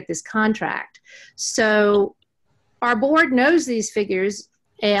approval to get this contract. So our board knows these figures,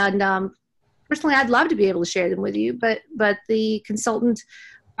 and personally, I'd love to be able to share them with you, but the consultant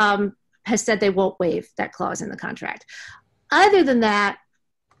has said they won't waive that clause in the contract. Other than that,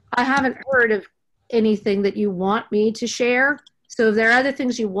 I haven't heard of anything that you want me to share. So if there are other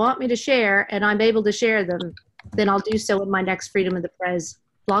things you want me to share and I'm able to share them, then I'll do so in my next Freedom of the Press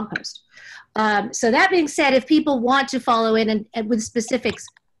blog post. So that being said, if people want to follow in and with specifics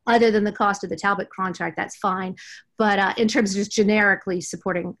other than the cost of the Talbot contract, that's fine. But in terms of just generically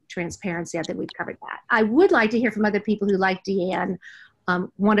supporting transparency, I think we've covered that. I would like to hear from other people who, like Deanne,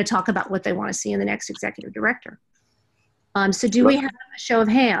 want to talk about what they want to see in the next executive director. So do we have a show of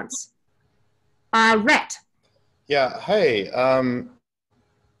hands? Rhett. Yeah, hey,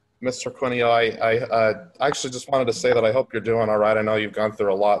 Mr. Quinio, I actually just wanted to say that I hope you're doing all right. I know you've gone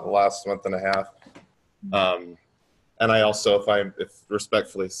through a lot the last month and a half. And I also, if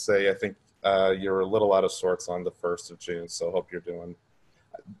respectfully say, I think you're a little out of sorts on the 1st of June, so hope you're doing.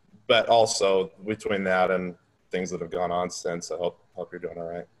 But also, between that and things that have gone on since, I hope you're doing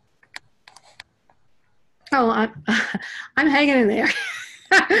all right. Oh, I'm hanging in there.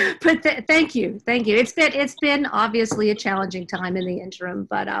 But thank you. It's been obviously a challenging time in the interim,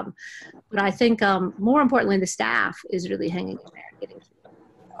 but I think more importantly, the staff is really hanging in there, getting through.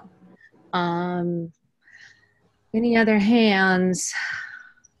 Any other hands?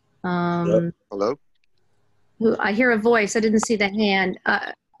 Hello. Who, I hear a voice. I didn't see the hand.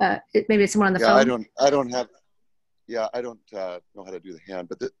 Maybe it's someone on the phone. I don't know how to do the hand,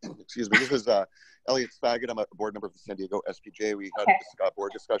 but excuse me. This is Elliot Spaggett. I'm a board member of the San Diego SPJ. We had a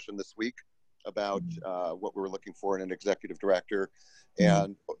board discussion this week about what we were looking for in an executive director,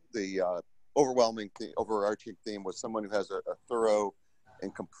 and the overarching theme was someone who has a thorough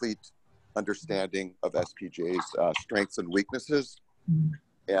and complete understanding of SPJ's strengths and weaknesses,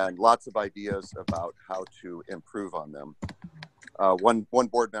 and lots of ideas about how to improve on them. One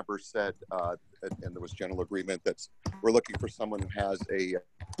board member said, and there was general agreement, that we're looking for someone who has a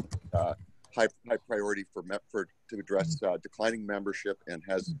high priority to address declining membership and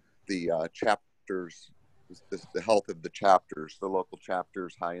has the chapters, the health of the chapters, the local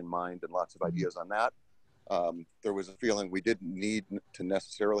chapters, high in mind, and lots of ideas on that. There was a feeling we didn't need to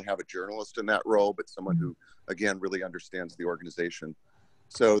necessarily have a journalist in that role, but someone who, again, really understands the organization.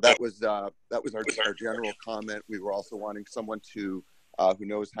 So that was our general comment. We were also wanting someone who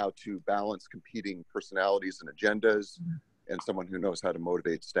knows how to balance competing personalities and agendas, and someone who knows how to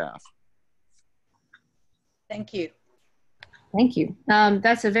motivate staff. Thank you. Thank you.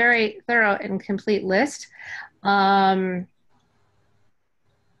 That's a very thorough and complete list.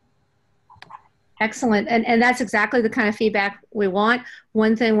 Excellent. And that's exactly the kind of feedback we want.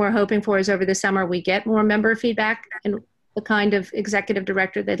 One thing we're hoping for is over the summer we get more member feedback and the kind of executive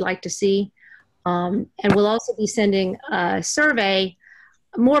director they'd like to see. And we'll also be sending a survey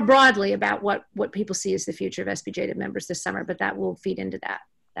more broadly about what people see as the future of SPJ members this summer, but that will feed into that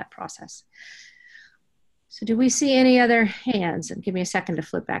process. So do we see any other hands? And give me a second to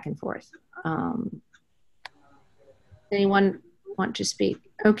flip back and forth. Anyone want to speak?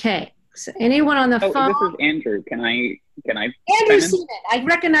 Okay. So anyone on the phone? This is Andrew. Can I? Andrew Seaman, I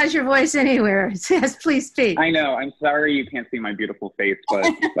recognize your voice anywhere. Yes, please speak. I know. I'm sorry you can't see my beautiful face, but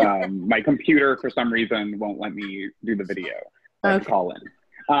my computer for some reason won't let me do the video. Call in.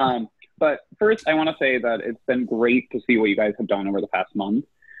 But first, I want to say that it's been great to see what you guys have done over the past month.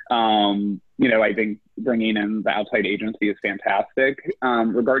 I think bringing in the outside agency is fantastic.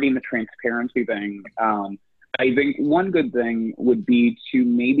 Regarding the transparency thing, I think one good thing would be to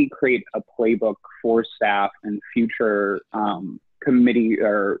maybe create a playbook for staff and future committee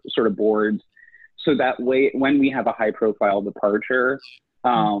or sort of boards, so that way when we have a high profile departure,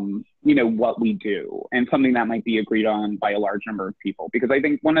 what we do, and something that might be agreed on by a large number of people. Because I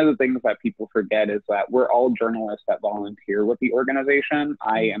think one of the things that people forget is that we're all journalists that volunteer with the organization.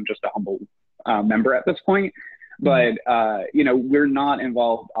 I am just a humble member at this point. But, we're not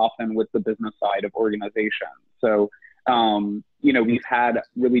involved often with the business side of organization. So, we've had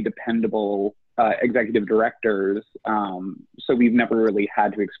really dependable executive directors. So we've never really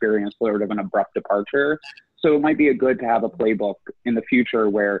had to experience sort of an abrupt departure. So it might be good to have a playbook in the future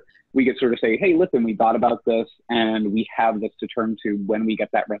where we could sort of say, hey, listen, we thought about this and we have this to turn to when we get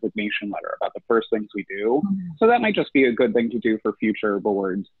that resignation letter about the first things we do. So that might just be a good thing to do for future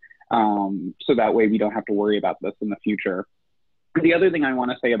boards. So that way we don't have to worry about this in the future. The other thing I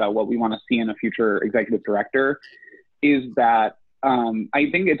want to say about what we want to see in a future executive director is that I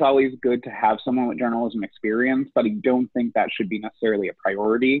think it's always good to have someone with journalism experience, but I don't think that should be necessarily a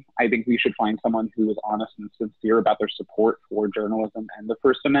priority. I think we should find someone who is honest and sincere about their support for journalism and the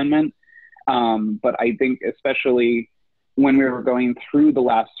First Amendment. But I think especially when we were going through the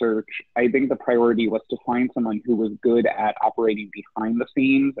last search, I think the priority was to find someone who was good at operating behind the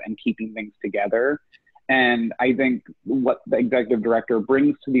scenes and keeping things together. And I think what the executive director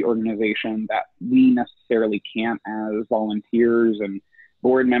brings to the organization that we necessarily can't as volunteers and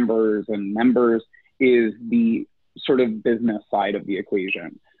board members and members is the sort of business side of the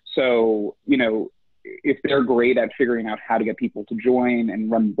equation. So, if they're great at figuring out how to get people to join and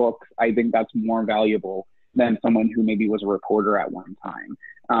run books, I think that's more valuable than someone who maybe was a reporter at one time.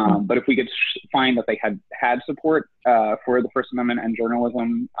 But if we could find that they had support for the First Amendment and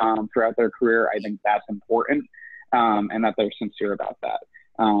journalism throughout their career, I think that's important, and that they're sincere about that.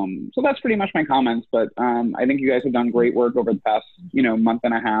 So that's pretty much my comments, but I think you guys have done great work over the past, month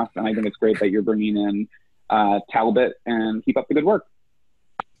and a half, and I think it's great that you're bringing in Talbot, and keep up the good work.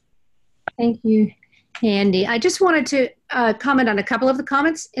 Thank you, Andy. I just wanted to comment on a couple of the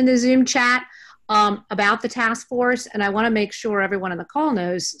comments in the Zoom chat about the task force, and I want to make sure everyone on the call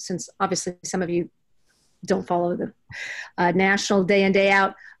knows, since obviously some of you don't follow the national day in, day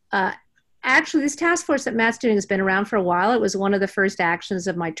out. actually, this task force that Matt's doing has been around for a while. It was one of the first actions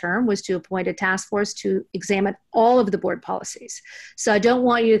of my term was to appoint a task force to examine all of the board policies. So I don't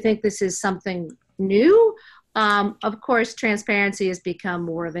want you to think this is something new. Of course, transparency has become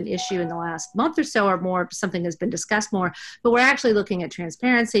more of an issue in the last month or so, or more, something has been discussed more, but we're actually looking at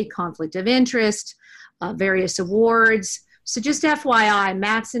transparency, conflict of interest, various awards. So just FYI,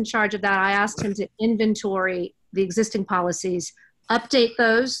 Matt's in charge of that. I asked him to inventory the existing policies, update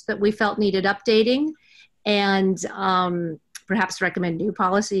those that we felt needed updating, and perhaps recommend new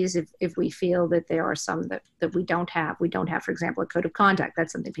policies if we feel that there are some that we don't have. We don't have, for example, a code of conduct.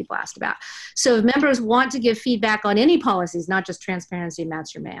 That's something people asked about. So if members want to give feedback on any policies, not just transparency,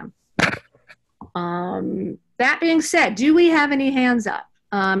 Matt's your man. That being said, do we have any hands up?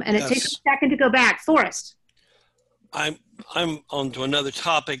 And it takes a second to go back. Forrest. I'm on to another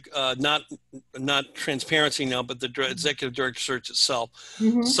topic, not transparency now, but the executive director search itself.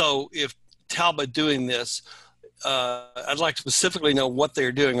 Mm-hmm. So if Talbot doing this, I'd like to specifically know what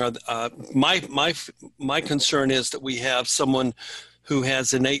they're doing. My concern is that we have someone who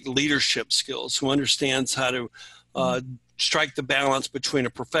has innate leadership skills, who understands how to strike the balance between a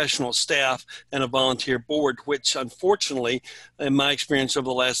professional staff and a volunteer board, which unfortunately, in my experience over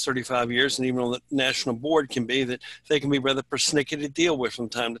the last 35 years, and even on the national board, can be that they can be rather persnickety to deal with from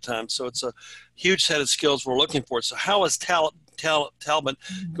time to time. So it's a huge set of skills we're looking for. So how is Talbot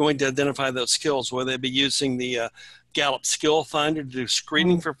going to identify those skills? Will they be using the Gallup Skill Finder to do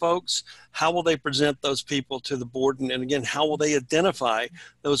screening for folks? How will they present those people to the board? And again, how will they identify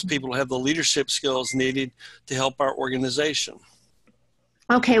those people who have the leadership skills needed to help our organization?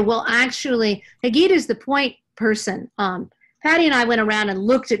 Okay, well, actually, Hagit is the point person. Patty and I went around and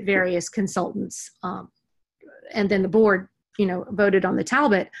looked at various consultants, and then the board, voted on the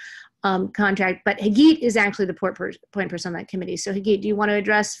Talbot contract. But Hagit is actually the point person on that committee. So Hagit, do you want to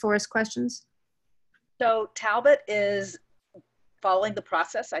address Forrest's questions? So Talbot is following the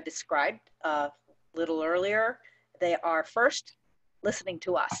process I described a little earlier. They are first listening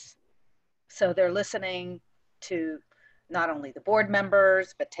to us. So they're listening to not only the board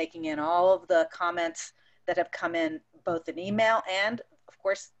members, but taking in all of the comments that have come in, both in email and, of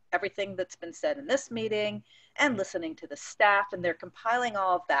course, everything that's been said in this meeting, and listening to the staff, and they're compiling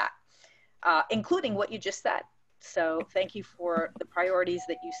all of that, including what you just said. So thank you for the priorities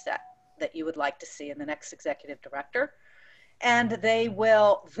that you set, that you would like to see in the next executive director. And they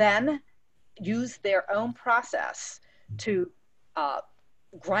will then use their own process to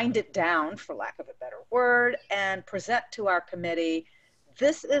grind it down, for lack of a better word, and present to our committee,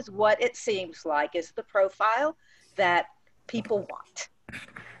 this is what it seems like is the profile that people want.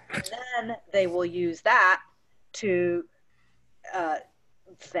 And then they will use that to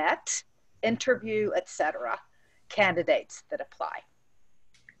vet, interview, etc., candidates that apply.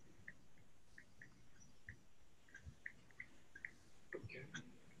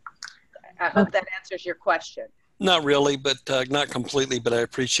 I hope that answers your question. Not really, but not completely. But I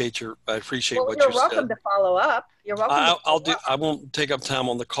appreciate what you said. You're welcome to follow up. You're welcome. I won't take up time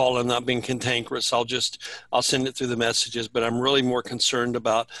on the call. I'm not being cantankerous. I'll send it through the messages. But I'm really more concerned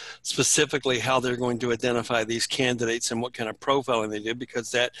about specifically how they're going to identify these candidates and what kind of profiling they do,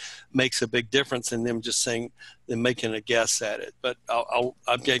 because that makes a big difference in them just saying them making a guess at it. But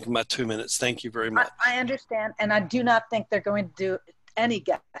I'm taking my 2 minutes. Thank you very much. I understand, and I do not think they're going to do any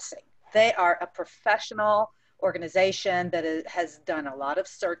guessing. They are a professional organization that has done a lot of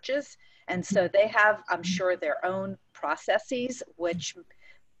searches. And so they have, I'm sure, their own processes, which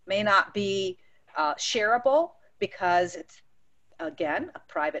may not be shareable because it's, again, a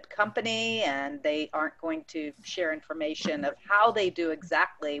private company and they aren't going to share information of how they do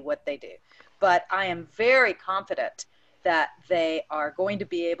exactly what they do. But I am very confident that they are going to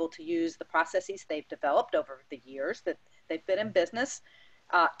be able to use the processes they've developed over the years that they've been in business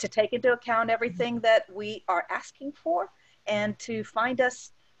to take into account everything that we are asking for and to find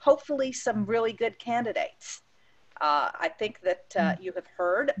us, hopefully, some really good candidates. I think that you have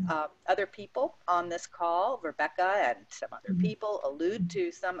heard other people on this call, Rebecca and some other people, allude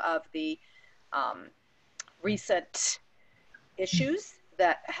to some of the recent issues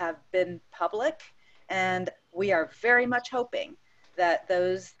that have been public. And we are very much hoping that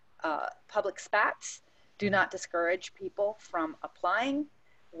those public spats do not discourage people from applying.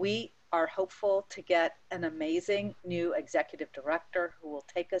 We are hopeful to get an amazing new executive director who will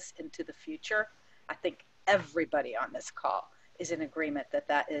take us into the future. I think everybody on this call is in agreement that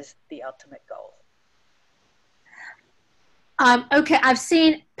that is the ultimate goal. Okay, I've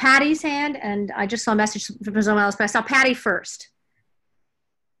seen Patty's hand, and I just saw a message from someone else, but I saw Patty first.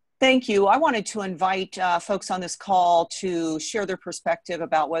 Thank you. I wanted to invite folks on this call to share their perspective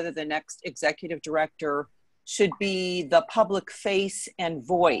about whether the next executive director should be the public face and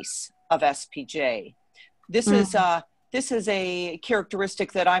voice of SPJ. This is a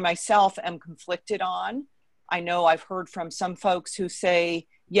characteristic that I myself am conflicted on. I know I've heard from some folks who say,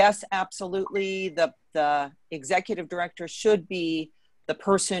 yes, absolutely, the executive director should be the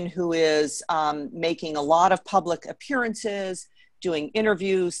person who is making a lot of public appearances, doing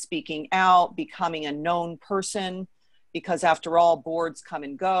interviews, speaking out, becoming a known person, because after all, boards come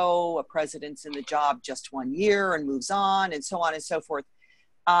and go, a president's in the job just 1 year and moves on, and so on and so forth.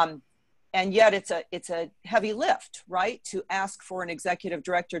 And yet it's a heavy lift, right? To ask for an executive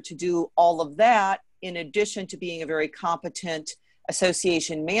director to do all of that, in addition to being a very competent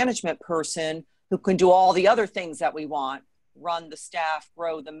association management person who can do all the other things that we want, run the staff,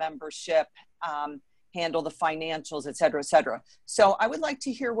 grow the membership, handle the financials, et cetera, et cetera. So I would like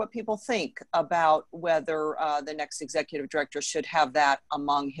to hear what people think about whether the next executive director should have that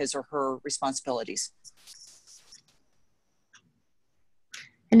among his or her responsibilities.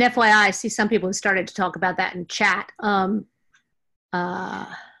 And FYI, I see some people have started to talk about that in chat.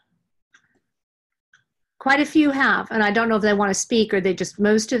 Quite a few have, and I don't know if they want to speak or they just,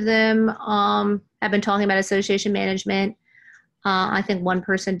 most of them have been talking about association management. I think one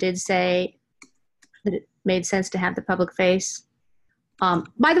person did say that it made sense to have the public face.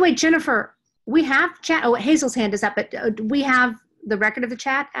 By the way, Jennifer, we have chat. Oh, Hazel's hand is up, but do we have the record of the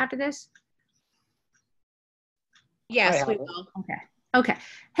chat after this? Yes, we will. Okay. Okay.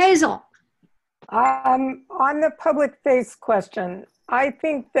 Hazel. On the public face question, I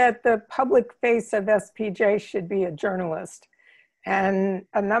think that the public face of SPJ should be a journalist. And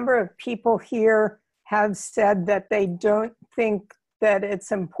a number of people here have said that they don't think that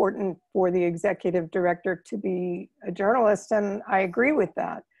it's important for the executive director to be a journalist, and I agree with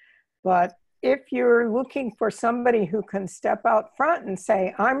that. But if you're looking for somebody who can step out front and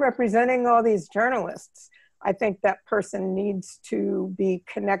say, I'm representing all these journalists, I think that person needs to be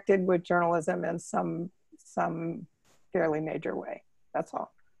connected with journalism in some fairly major way. That's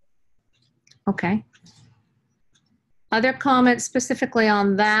all. Okay. Other comments specifically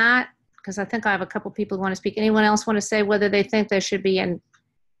on that? Because I think I have a couple people who want to speak. Anyone else want to say whether they think there should be an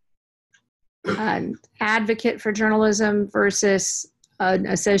advocate for journalism versus an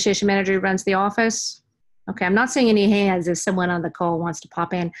association manager who runs the office? Okay, I'm not seeing any hands if someone on the call wants to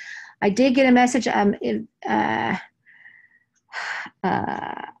pop in. I did get a message. Okay,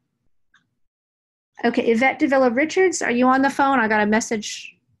 Yvette Davila Richards, are you on the phone? I got a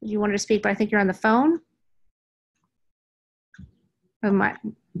message you wanted to speak, but I think you're on the phone.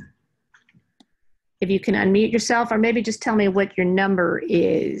 If you can unmute yourself, or maybe just tell me what your number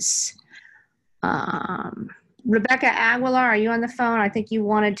is. Rebecca Aguilar, are you on the phone? I think you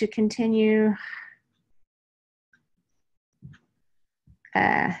wanted to continue.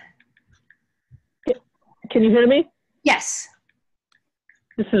 Can you hear me? Yes.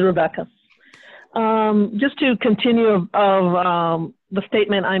 This is Rebecca. Just to continue of the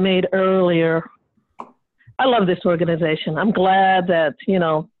statement I made earlier, I love this organization. I'm glad that,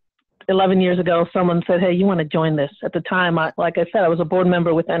 11 years ago, someone said, hey, you want to join this? At the time, like I said, I was a board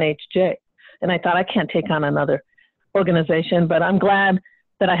member with NHJ, and I thought I can't take on another organization, but I'm glad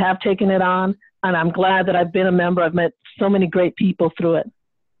that I have taken it on, and I'm glad that I've been a member. I've met so many great people through it.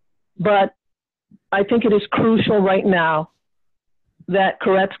 But I think it is crucial right now that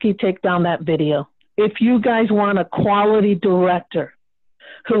Koretsky take down that video. If you guys want a quality director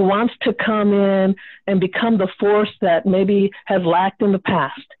who wants to come in and become the force that maybe has lacked in the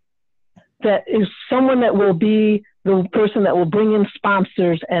past, that is someone that will be the person that will bring in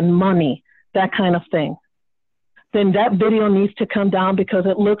sponsors and money, that kind of thing, then that video needs to come down because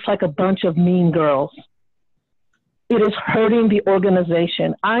it looks like a bunch of mean girls. It is hurting the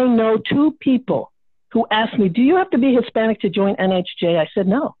organization. I know two people who asked me, do you have to be Hispanic to join NHJ? I said,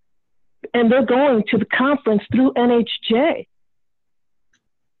 no. And they're going to the conference through NHJ.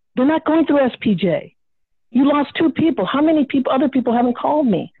 They're not going through SPJ. You lost two people. How many people, other people haven't called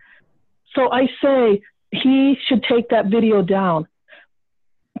me? So I say he should take that video down.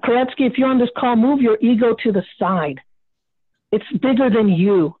 Koretsky, if you're on this call, move your ego to the side. It's bigger than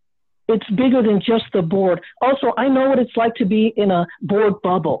you. It's bigger than just the board. Also, I know what it's like to be in a board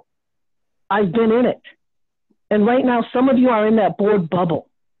bubble. I've been in it. And right now, some of you are in that board bubble.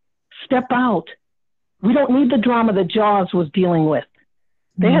 Step out. We don't need the drama that Jaws was dealing with.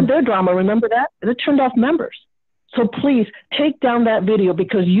 They had their drama, remember that? They turned off members. So please take down that video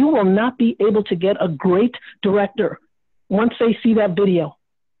because you will not be able to get a great director once they see that video.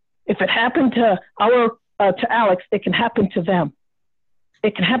 If it happened to Alex, it can happen to them.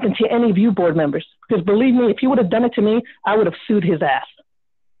 it can happen to any of you board members. Because believe me, if he would have done it to me, I would have sued his ass.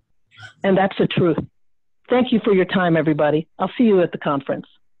 And that's the truth. Thank you for your time, everybody. I'll see you at the conference.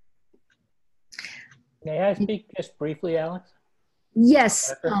 May I speak just briefly, Alex?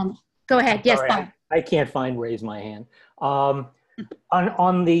 Yes. Go ahead. Yes, Sorry, Bob. I can't find raise my hand. On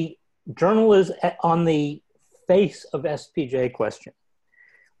the journalism, on the face of SPJ question,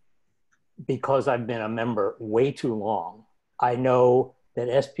 because I've been a member way too long, I know that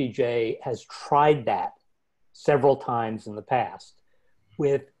SPJ has tried that several times in the past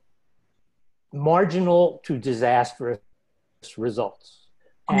with marginal to disastrous results.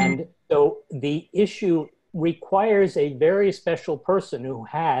 And so the issue requires a very special person who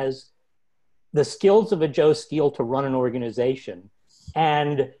has the skills of a Joe Steele to run an organization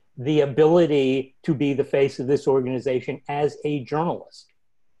and the ability to be the face of this organization as a journalist.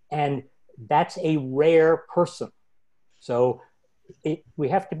 And that's a rare person. So we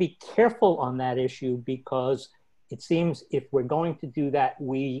have to be careful on that issue, because it seems if we're going to do that,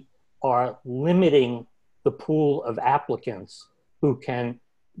 we are limiting the pool of applicants who can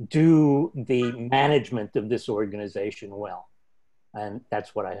do the management of this organization well. And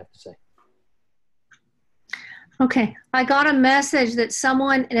that's what I have to say. Okay, I got a message that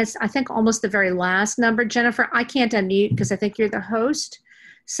someone, and it's I think almost the very last number, Jennifer, I can't unmute because I think you're the host.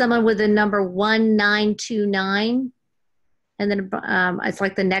 Someone with the number 1929, and then it's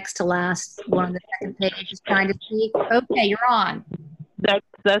like the next to last one on the second page is trying to speak. Okay, you're on.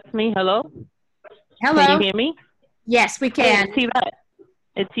 That's me. Hello. Hello. Can you hear me? Yes, we can. Hey,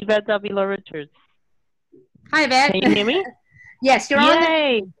 it's Yvette Davila Richards. Hi, Yvette. Can you hear me? Yes, you're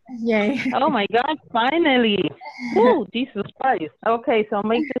Yay. on. Yay. Oh my God, finally. Woo, Jesus Christ. Okay, so I'll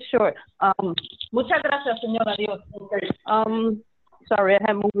make this short. Muchas gracias, señora Dios. Sorry, I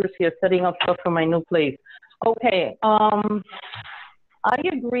have movers here setting up stuff for my new place. Okay, I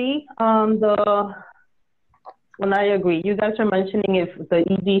agree on when I agree, you guys are mentioning if the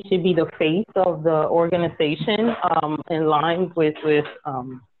ED should be the face of the organization in line with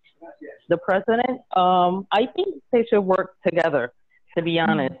the president. I think they should work together, to be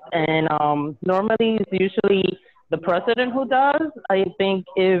honest. And normally it's usually the president who does. I think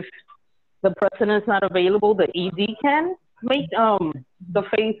if the president's not available, the ED can make the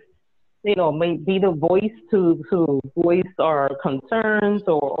face, may be the voice to voice our concerns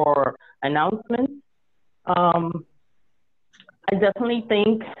or announcements. I definitely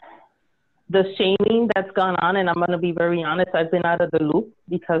think the shaming that's gone on, and I'm going to be very honest, I've been out of the loop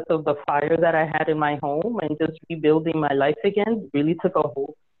because of the fire that I had in my home, and just rebuilding my life again really took a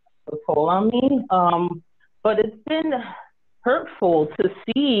toll on me. But it's been hurtful to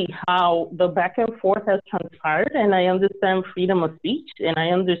see how the back and forth has transpired, and I understand freedom of speech, and I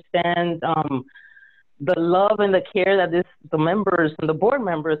understand the love and the care that the members and the board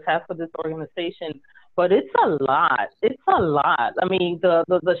members have for this organization. But it's a lot. It's a lot. I mean,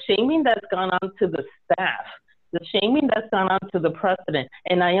 the shaming that's gone on to the staff, the shaming that's gone on to the president,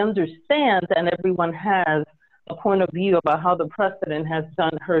 and I understand that everyone has a point of view about how the president has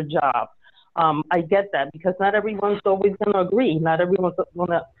done her job. I get that, because not everyone's always going to agree. Not everyone's going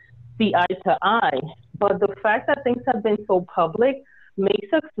to see eye to eye. But the fact that things have been so public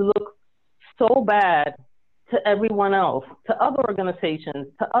makes us look so bad to everyone else, to other organizations,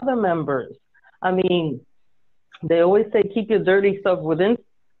 to other members. I mean, they always say keep your dirty stuff within,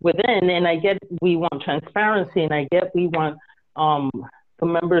 and I get we want transparency, and I get we want the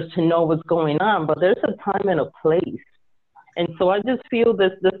members to know what's going on, but there's a time and a place. And so I just feel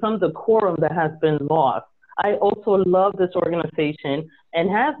there's some decorum that has been lost. I also love this organization and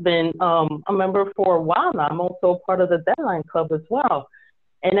have been a member for a while now. I'm also part of the Deadline Club as well.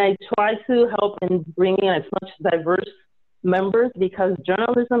 And I try to help in bringing as much diverse members, because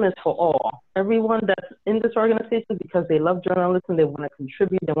journalism is for all. Everyone that's in this organization, because they love journalism, they want to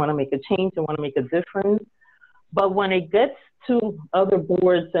contribute, they want to make a change, they want to make a difference. But when it gets to other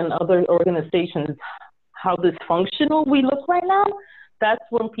boards and other organizations, how dysfunctional we look right now, that's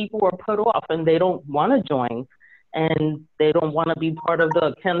when people are put off and they don't want to join, and they don't want to be part of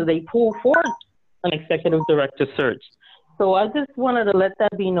the candidate pool for an executive director search. So I just wanted to let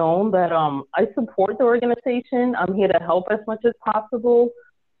that be known that I support the organization. I'm here to help as much as possible.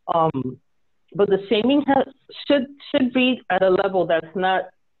 But the shaming should be at a level that's not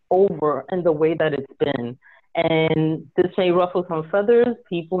over in the way that it's been. And this may ruffle some feathers.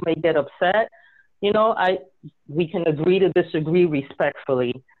 People may get upset. We can agree to disagree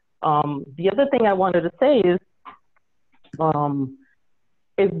respectfully. The other thing I wanted to say is,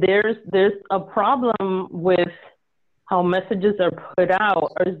 if there's a problem with how messages are put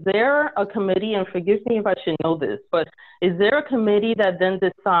out. Is there a committee, and forgive me if I should know this, but is there a committee that then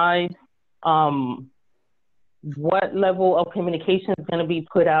decides what level of communication is going to be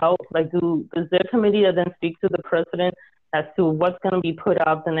put out? Like, is there a committee that then speaks to the president as to what's going to be put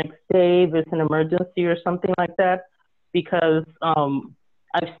out the next day if it's an emergency or something like that? Because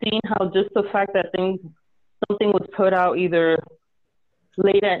I've seen how just the fact that something was put out either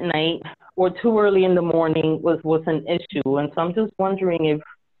late at night or too early in the morning was an issue. And so I'm just wondering if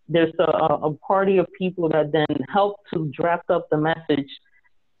there's a party of people that then help to draft up the message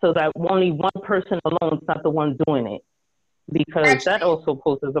so that only one person alone is not the one doing it, because that also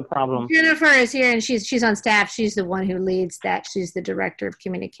poses a problem. Jennifer is here, and she's on staff. She's the one who leads that. She's the director of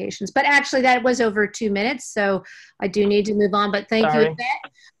communications. But actually, that was over 2 minutes, so I do need to move on. But thank you.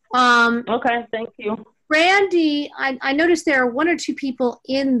 Okay, thank you. Randy, I noticed there are 1 or 2 people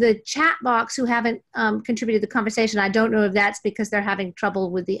in the chat box who haven't contributed to the conversation. I don't know if that's because they're having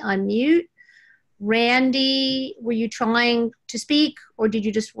trouble with the unmute. Randy, were you trying to speak, or did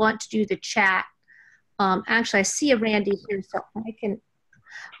you just want to do the chat? Actually, I see a Randy here, so I can.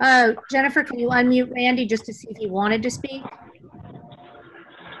 Jennifer, can you unmute Randy just to see if he wanted to speak?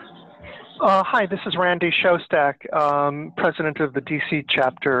 Hi, this is Randy Shostak, president of the DC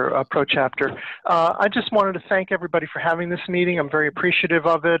chapter, Pro Chapter. I just wanted to thank everybody for having this meeting. I'm very appreciative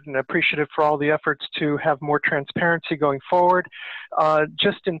of it and appreciative for all the efforts to have more transparency going forward.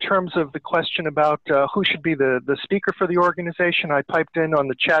 Just in terms of the question about who should be the speaker for the organization, I piped in on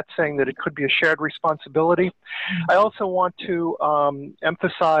the chat saying that it could be a shared responsibility. I also want to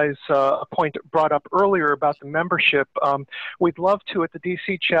emphasize a point brought up earlier about the membership. We'd love to, at the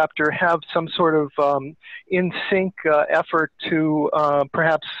DC chapter, have some sort of in-sync effort to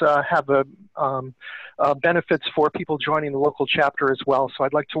perhaps have benefits for people joining the local chapter as well. So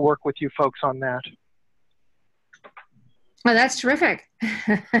I'd like to work with you folks on that. Oh, that's terrific.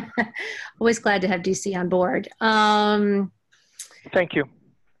 Always glad to have DC on board. Thank you.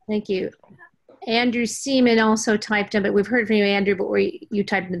 Thank you. Andrew Seaman also typed in, but we've heard from you, Andrew, but you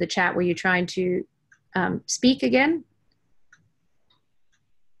typed into the chat. Were you trying to speak again?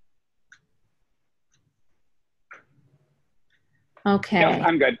 Okay. No,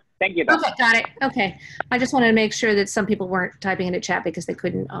 I'm good. Thank you, though. Okay, got it. Okay. I just wanted to make sure that some people weren't typing into chat because they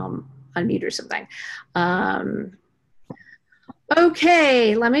couldn't unmute or something.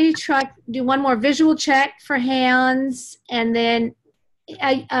 Okay, let me do one more visual check for hands, and then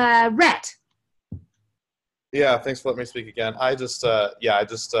Rhett. Yeah, thanks for letting me speak again. I just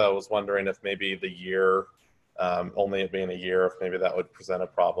was wondering if maybe the year, only it being a year, if maybe that would present a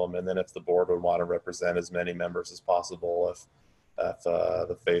problem, and then if the board would want to represent as many members as possible, if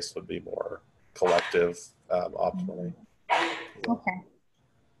the face would be more collective optimally. Okay.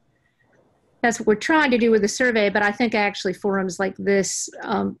 That's what we're trying to do with the survey, but I think actually forums like this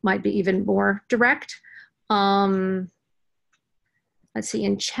might be even more direct. Let's see,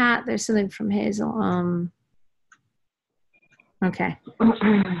 in chat, there's something from Hazel. Okay,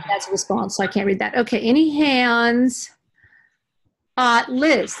 that's a response, so I can't read that. Okay, any hands?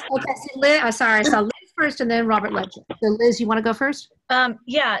 Liz. Okay, so Liz, sorry, I saw Liz first and then Robert Ledger. So Liz, you want to go first?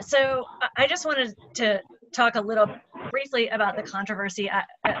 Yeah, so I just wanted to talk a little briefly about the controversy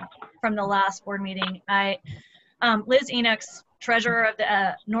from the last board meeting. Liz Enochs, treasurer of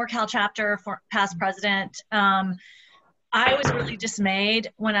the NorCal chapter, past president. I was really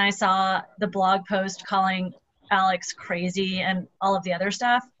dismayed when I saw the blog post calling Alex crazy and all of the other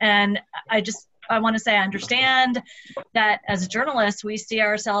stuff. And I want to say I understand that as journalists, we see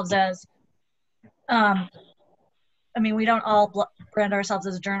ourselves as, we don't all brand ourselves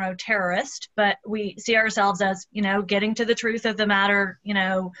as a journo terrorist, but we see ourselves as, getting to the truth of the matter,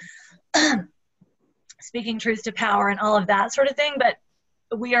 speaking truth to power and all of that sort of thing. But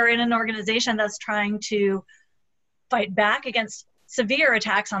we are in an organization that's trying to fight back against severe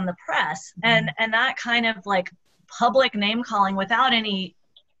attacks on the press. And that kind of like public name calling without any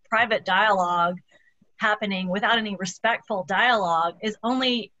private dialogue happening, without any respectful dialogue, is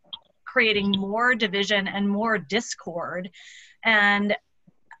only creating more division and more discord. And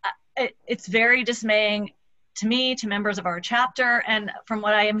it's very dismaying to me, to members of our chapter, and from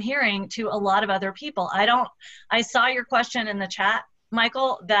what I am hearing, to a lot of other people. I saw your question in the chat,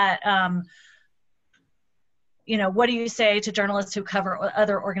 Michael, that, what do you say to journalists who cover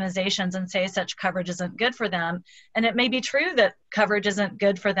other organizations and say such coverage isn't good for them? And it may be true that coverage isn't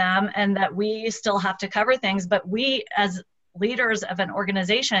good for them and that we still have to cover things, but we as leaders of an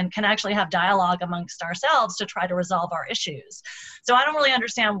organization can actually have dialogue amongst ourselves to try to resolve our issues. So I don't really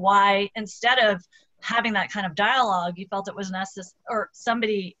understand why, instead of having that kind of dialogue, you felt it was necessary, or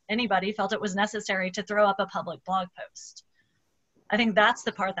anybody felt it was necessary to throw up a public blog post. I think that's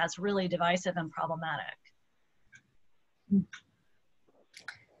the part that's really divisive and problematic.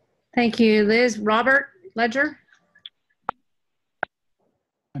 Thank you, Liz. Robert Ledger?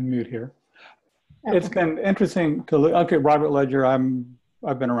 Unmute here. It's been interesting to look. Okay, Robert Ledger,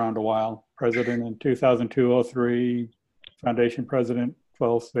 I've been around a while. President in 2002-03, foundation president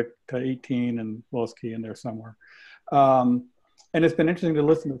 12-6 to 18, and Wolski in there somewhere. And it's been interesting to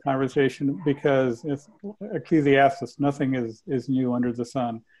listen to the conversation because it's Ecclesiastes, nothing is new under the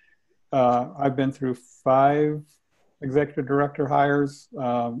sun. I've been through 5 executive director hires,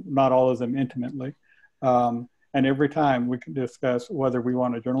 not all of them intimately. And every time we can discuss whether we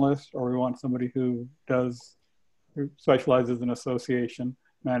want a journalist or we want somebody who specializes in association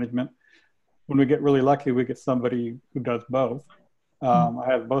management. When we get really lucky, we get somebody who does both. I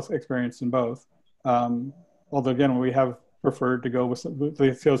have both experience in both. Although again, we have preferred to go with the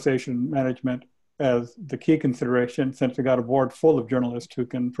association management as the key consideration, since we got a board full of journalists who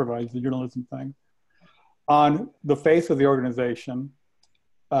can provide the journalism thing. On the face of the organization,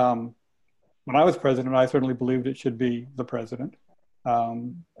 when I was president, I certainly believed it should be the president,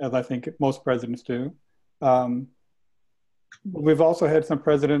 as I think most presidents do. We've also had some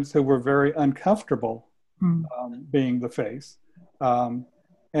presidents who were very uncomfortable being the face. And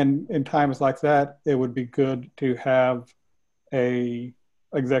in times like that, it would be good to have a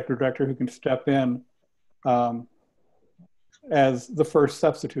executive director who can step in as the first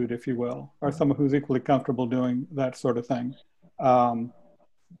substitute, if you will, or someone who's equally comfortable doing that sort of thing.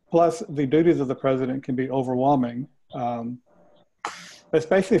 Plus, the duties of the president can be overwhelming,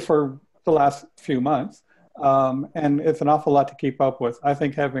 especially for the last few months. And it's an awful lot to keep up with. I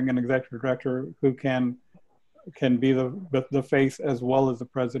think having an executive director who can be the face as well as the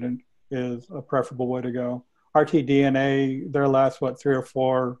president is a preferable way to go. RTDNA, their last, 3 or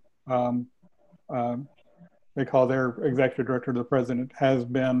 4, they call their executive director the president, has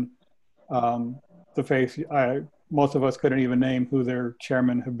been the face. Most of us couldn't even name who their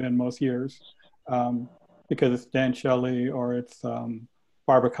chairman have been most years, because it's Dan Shelley or it's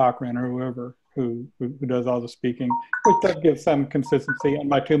Barbara Cochran or whoever who does all the speaking, which does give some consistency. And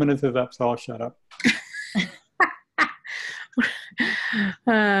my 2 minutes is up, so I'll shut up.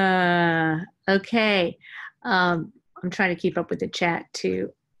 Okay. I'm trying to keep up with the chat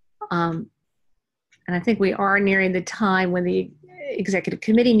too. And I think we are nearing the time when the executive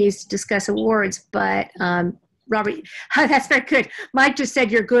committee needs to discuss awards, but Robert, that's very good. Mike just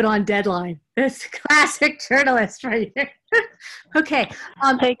said you're good on deadline. That's classic journalist right here. Okay.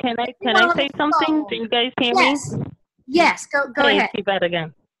 Hey, can I say something? Do you guys hear me? Yes, go ahead. Keep that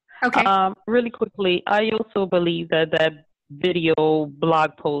again. Okay. Really quickly, I also believe that video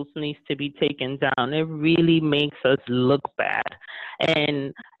blog post needs to be taken down. It really makes us look bad.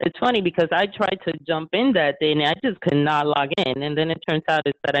 And it's funny because I tried to jump in that day and I just could not log in. And then it turns out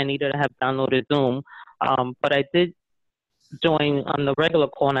that I needed to have downloaded Zoom. But I did join on the regular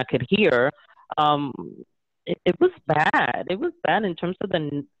call and I could hear. It was bad. It was bad in terms of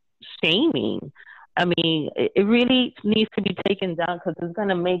the shaming. I mean, it really needs to be taken down because it's going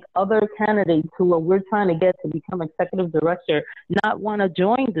to make other candidates who we're trying to get to become executive director not want to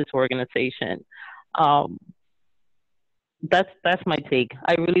join this organization. That's my take.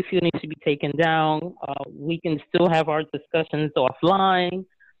 I really feel it needs to be taken down. We can still have our discussions offline,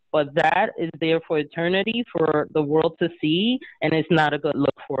 but that is there for eternity for the world to see, and it's not a good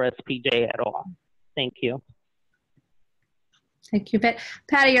look for SPJ at all. Thank you. Thank you,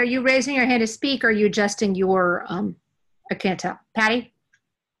 Patty. Are you raising your hand to speak, or are you adjusting your? I can't tell. Patty.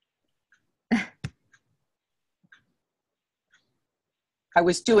 I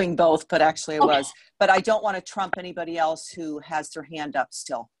was doing both, but actually I was. But I don't want to trump anybody else who has their hand up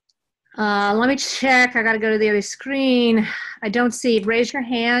still. Let me check. I got to go to the other screen. I don't see it. Raise your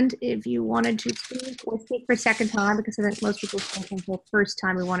hand if you wanted to speak or speak for a second time, because I think most people speak for the first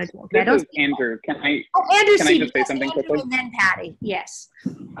time we wanted to. Okay, this is Andrew. Can I just say something quickly? And then Patty. Yes.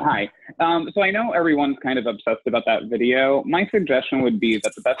 Hi. So I know everyone's kind of obsessed about that video. My suggestion would be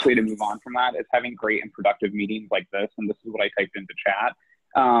that the best way to move on from that is having great and productive meetings like this. And this is what I typed into chat.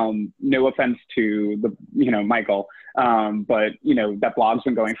 No offense to Michael, but that blog's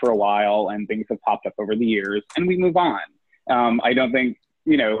been going for a while and things have popped up over the years and we move on. I don't think,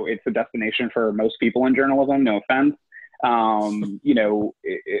 it's a destination for most people in journalism, no offense. A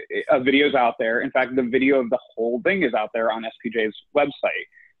video's out there. In fact, the video of the whole thing is out there on SPJ's website.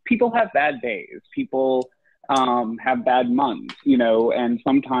 People have bad days. People have bad months, and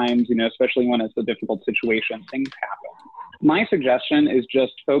sometimes, especially when it's a difficult situation, things happen. My suggestion is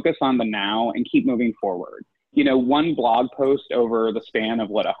just focus on the now and keep moving forward. You know, one blog post over the span of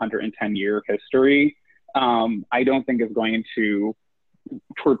what, 110-year history, I don't think is going to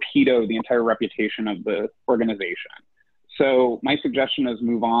torpedo the entire reputation of the organization. So my suggestion is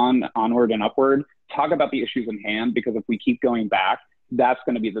move on, onward and upward, talk about the issues in hand, because if we keep going back, that's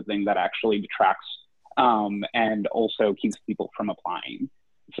going to be the thing that actually detracts and also keeps people from applying.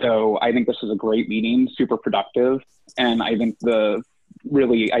 So I think this is a great meeting, super productive, and I think the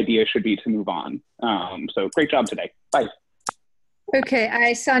really idea should be to move on. So great job today. Bye. Okay,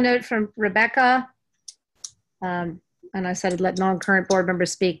 I saw a note from Rebecca, and I said I'd let non-current board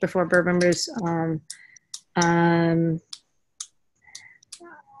members speak before board members. And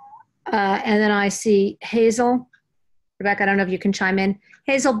then I see Hazel. Rebecca, I don't know if you can chime in.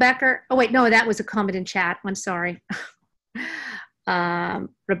 Hazel Becker. Oh, wait, no, that was a comment in chat. I'm sorry.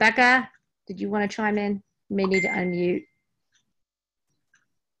 Rebecca, did you want to chime in? You may need to unmute.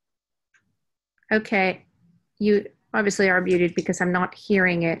 Okay, you obviously are muted because I'm not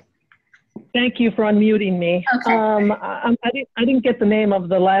hearing it. Thank you for unmuting me. Okay. I didn't get the name of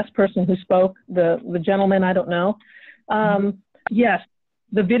the last person who spoke, the gentleman, I don't know. Yes,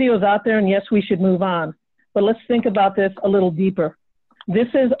 the video is out there, and yes, we should move on. But let's think about this a little deeper. This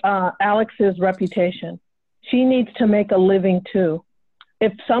is Alex's reputation. She needs to make a living too.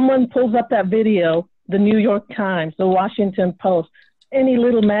 If someone pulls up that video, the New York Times, the Washington Post, any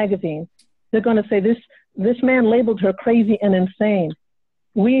little magazine, they're going to say this man labeled her crazy and insane.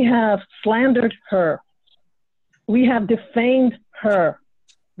 We have slandered her. We have defamed her.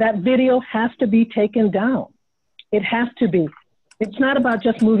 That video has to be taken down. It has to be. It's not about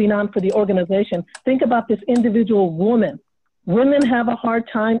just moving on for the organization. Think about this individual woman. Women have a hard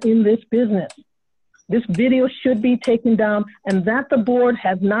time in this business. This video should be taken down, and that the board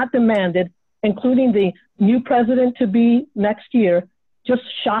has not demanded, including the new president to be next year, just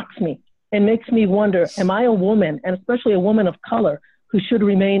shocks me and makes me wonder, am I a woman, and especially a woman of color, who should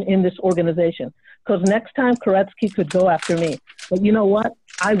remain in this organization? Because next time Koretsky could go after me. But you know what?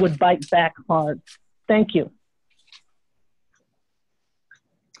 I would bite back hard. Thank you.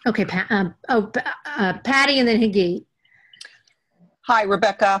 Okay, Patty and then Higgy. Hi,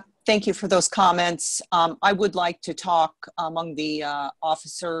 Rebecca. Thank you for those comments. I would like to talk among the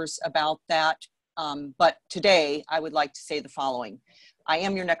officers about that. But today I would like to say the following. I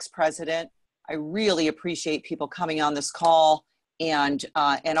am your next president. I really appreciate people coming on this call and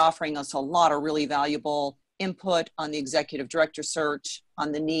offering us a lot of really valuable input on the executive director search,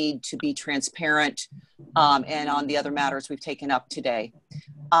 on the need to be transparent, and on the other matters we've taken up today.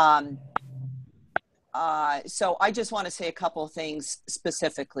 So I just want to say a couple of things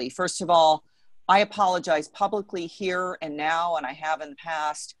specifically. First of all, I apologize publicly here and now, and I have in the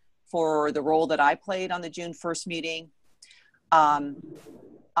past, for the role that I played on the June 1st meeting.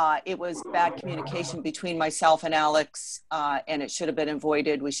 It was bad communication between myself and Alex, and it should have been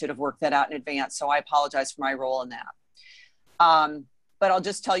avoided. We should have worked that out in advance. So I apologize for my role in that. But I'll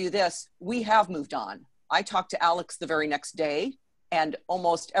just tell you this, we have moved on. I talked to Alex the very next day, and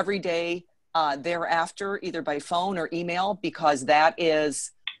almost every day thereafter, either by phone or email, because that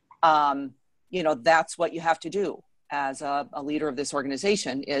is, you know, that's what you have to do as a leader of this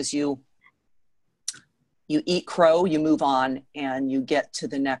organization, is you eat crow, you move on, and you get to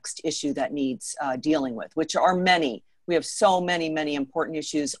the next issue that needs dealing with, which are many. We have so many, many important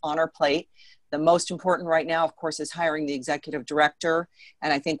issues on our plate. The most important right now, of course, is hiring the executive director.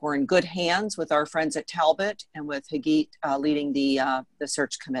 And I think we're in good hands with our friends at Talbot and with Hagit leading the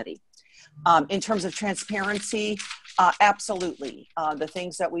search committee. In terms of transparency, absolutely. The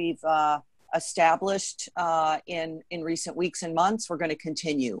things that we've established in recent weeks and months, we're going to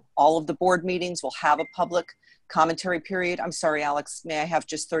continue. All of the board meetings will have a public commentary period. I'm sorry, Alex, may I have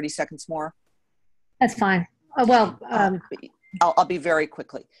just 30 seconds more? That's fine. I'll be very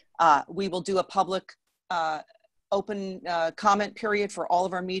quickly. We will do a public open comment period for all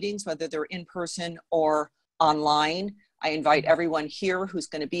of our meetings, whether they're in person or online. I invite everyone here who's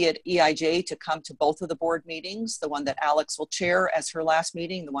going to be at EIJ to come to both of the board meetings, the one that Alex will chair as her last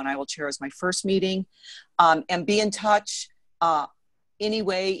meeting, the one I will chair as my first meeting, and be in touch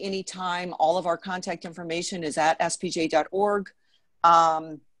anyway, anytime. All of our contact information is at spj.org,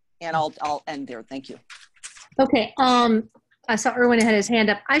 and I'll end there. Thank you. Okay. I saw Erwin had his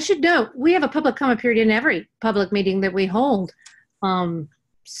hand up. I should note, we have a public comment period in every public meeting that we hold.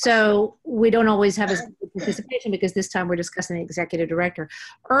 So we don't always have as much participation because this time we're discussing the executive director.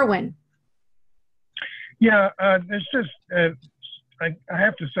 Erwin. Yeah, it's just, I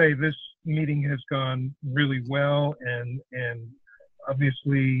have to say this meeting has gone really well, and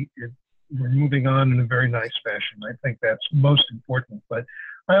obviously we're moving on in a very nice fashion. I think that's most important. But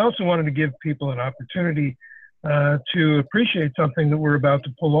I also wanted to give people an opportunity to appreciate something that we're about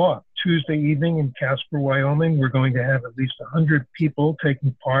to pull off. Tuesday evening in Casper, Wyoming, we're going to have at least 100 people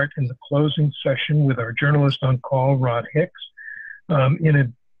taking part in the closing session with our journalist on call, Rod Hicks, in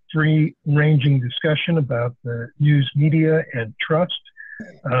a free-ranging discussion about the news media and trust.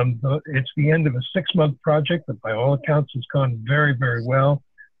 It's the end of a 6-month project that by all accounts has gone very, very well.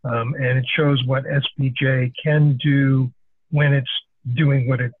 And it shows what SPJ can do when it's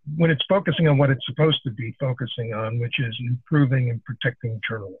when it's focusing on what it's supposed to be focusing on, which is improving and protecting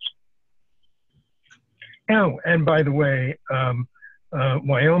journalism. Oh, and by the way,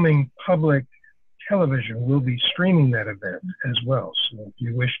 Wyoming Public Television will be streaming that event as well. So if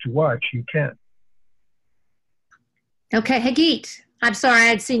you wish to watch, you can. Okay, Hagit. I'm sorry, I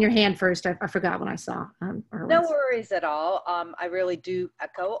had seen your hand first. I forgot when I saw. No worries at all. I really do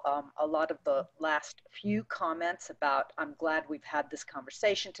echo a lot of the last few comments about I'm glad we've had this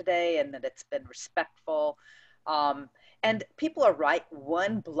conversation today and that it's been respectful. And people are right.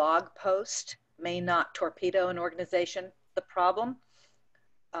 One blog post may not torpedo an organization. The problem,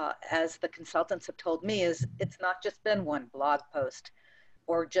 as the consultants have told me, is it's not just been one blog post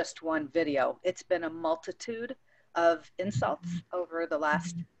or just one video. It's been a multitude of insults over the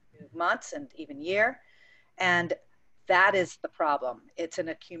last few months and even year. And that is the problem. It's an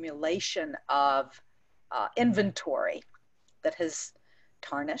accumulation of inventory that has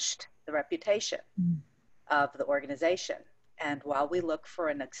tarnished the reputation of the organization. And while we look for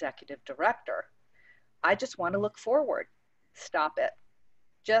an executive director, I just want to look forward. Stop it.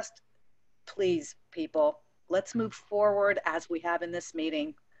 Just please, people, let's move forward as we have in this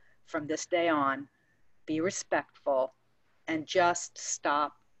meeting from this day on. Be respectful and just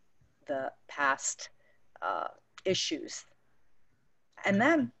stop the past issues. And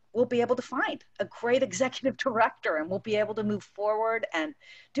then we'll be able to find a great executive director and we'll be able to move forward and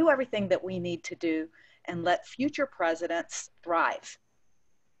do everything that we need to do and let future presidents thrive.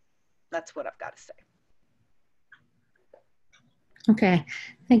 That's what I've got to say. Okay,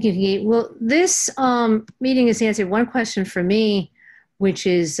 thank you, Hagit. Well, this meeting has answered one question for me, which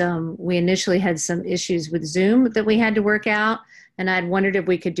is we initially had some issues with Zoom that we had to work out. And I'd wondered if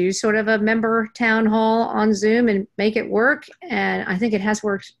we could do sort of a member town hall on Zoom and make it work. And I think it has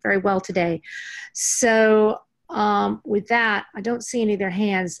worked very well today. So with that, I don't see any of their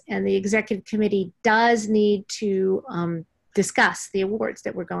hands. And the executive committee does need to discuss the awards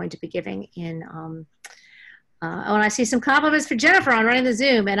that we're going to be giving in and I see some compliments for Jennifer on running the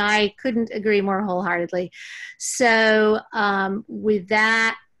Zoom, and I couldn't agree more wholeheartedly. So with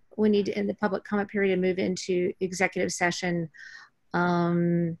that, we need to end the public comment period and move into executive session.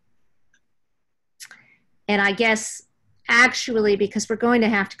 And I guess actually, because we're going to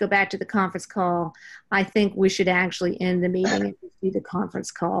have to go back to the conference call, I think we should actually end the meeting and do the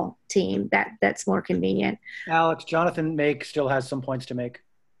conference call team. That's more convenient. Alex, Jonathan Make still has some points to make.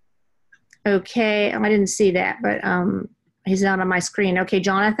 Okay, I didn't see that, but he's not on my screen. Okay,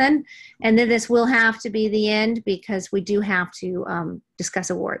 Jonathan, and then this will have to be the end because we do have to discuss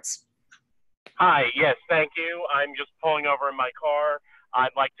awards. Hi, yes, thank you. I'm just pulling over in my car.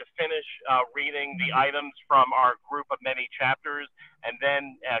 I'd like to finish reading the items from our group of many chapters, and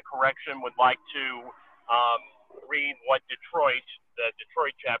then correction would like to read what the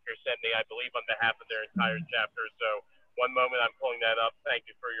Detroit chapter sent me, I believe on behalf of their entire chapter. So one moment, I'm pulling that up. Thank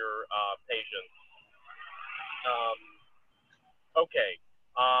you for your patience. Okay,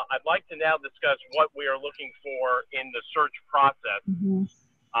 I'd like to now discuss what we are looking for in the search process.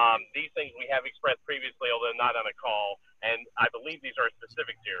 These things we have expressed previously, although not on a call, and I believe these are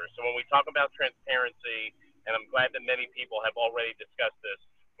specifics here. So when we talk about transparency, and I'm glad that many people have already discussed this,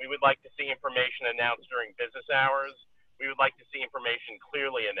 we would like to see information announced during business hours. We would like to see information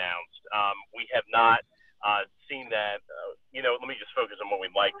clearly announced. We have not seen that. Let me just focus on what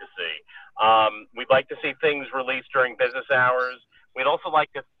we'd like to see. We'd like to see things released during business hours. We'd also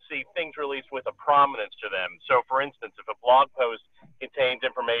like to see things released with a prominence to them. So for instance, if a blog post contains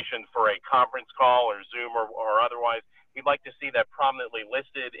information for a conference call or Zoom or otherwise, we'd like to see that prominently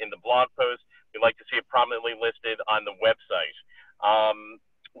listed in the blog post. We'd like to see it prominently listed on the website.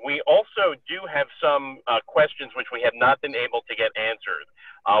 We also do have some questions which we have not been able to get answered.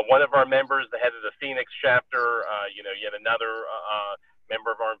 One of our members, the head of the Phoenix chapter, yet another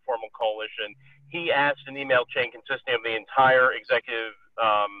member of our informal coalition, he asked an email chain consisting of the entire executive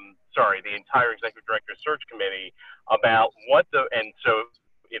director search committee about and so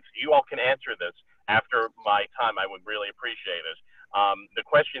if you all can answer this after my time, I would really appreciate it. The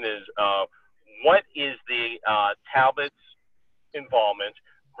question is, what is the Talbot's involvement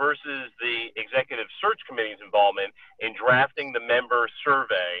versus the Executive Search Committee's involvement in drafting the member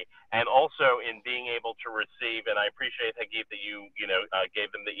survey and also in being able to receive, and I appreciate, Hagit, that you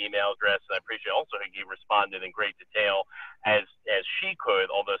gave them the email address, and I appreciate also Hagit responded in great detail as she could,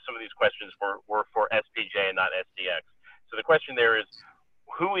 although some of these questions were for SPJ and not SDX. So the question there is,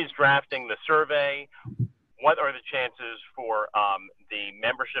 who is drafting the survey? What are the chances for the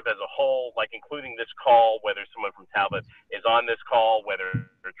membership as a whole, like including this call, whether someone from Talbot is on this call, whether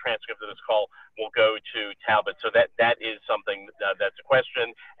a transcript of this call will go to Talbot? So that is something that's a question.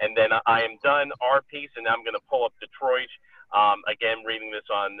 And then I am done our piece, and now I'm going to pull up Detroit. Again, reading this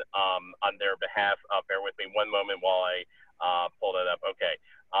on their behalf. Bear with me one moment while I pull that up. Okay.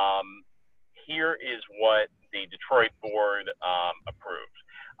 Here is what the Detroit board approved.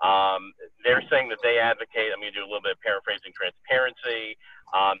 They're saying that they advocate, I'm going to do a little bit of paraphrasing, transparency.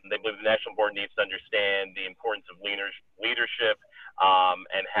 They believe the national board needs to understand the importance of leadership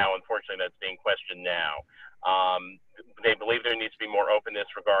and how, unfortunately, that's being questioned now. They believe there needs to be more openness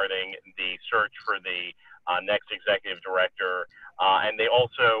regarding the search for the next executive director. And they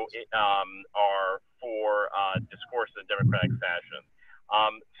also are for discourse in a democratic fashion.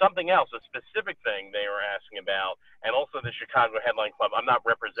 Something else, a specific thing they were asking about, and also the Chicago Headline Club, I'm not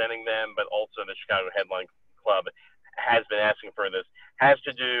representing them, but also the Chicago Headline Club has been asking for this, has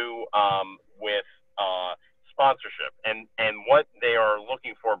to do with sponsorship. And what they are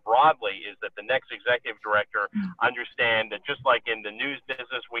looking for broadly is that the next executive director understand that just like in the news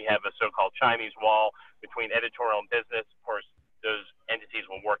business, we have a so-called Chinese wall between editorial and business. Of course, those entities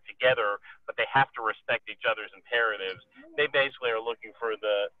will work together, but they have to respect each other's imperatives. They basically are looking for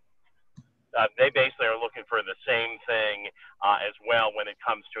the same thing as well when it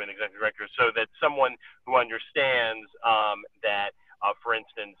comes to an executive director, so that someone who understands that, for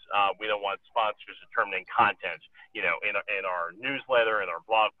instance, we don't want sponsors determining content, in our newsletter, in our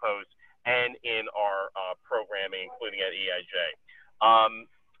blog posts, and in our programming, including at EIJ.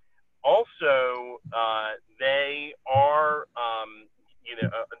 Also, they are,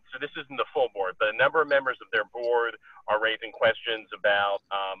 so this isn't the full board, but a number of members of their board are raising questions about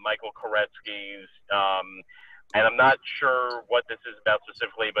Michael Koretsky's, and I'm not sure what this is about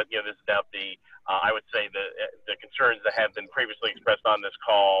specifically, but this is about the, I would say the concerns that have been previously expressed on this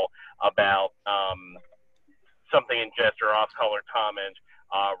call about something in jest or off-color comment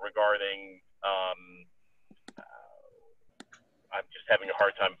regarding. I'm just having a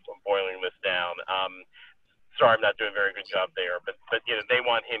hard time boiling this down. Sorry, I'm not doing a very good job there, but they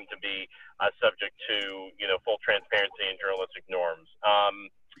want him to be subject to full transparency and journalistic norms.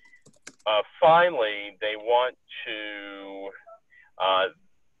 Finally, they want to.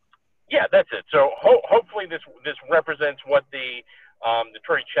 Yeah, that's it. So hopefully this represents what the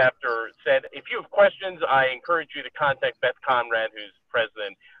Detroit chapter said. If you have questions, I encourage you to contact Beth Conrad, who's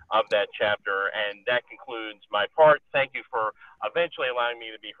president of that chapter. And that concludes my part. Thank you for eventually allowing me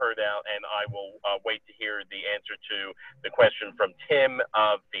to be heard out, and I will wait to hear the answer to the question from Tim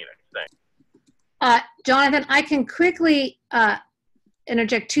of Phoenix. Thanks. Jonathan, I can quickly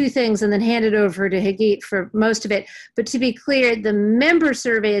interject two things and then hand it over to Hagit for most of it. But to be clear, the member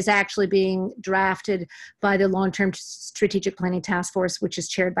survey is actually being drafted by the Long-Term Strategic Planning Task Force, which is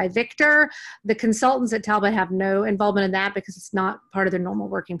chaired by Victor. The consultants at Talbot have no involvement in that because it's not part of their normal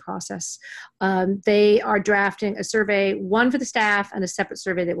working process. They are drafting a survey, one for the staff and a separate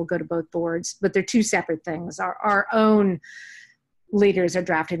survey that will go to both boards, but they're two separate things. Our own leaders are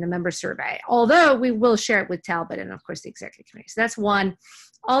drafting the member survey, although we will share it with Talbot and of course the executive committee. So that's one.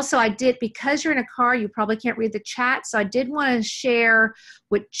 Also, because you're in a car, you probably can't read the chat. So I did want to share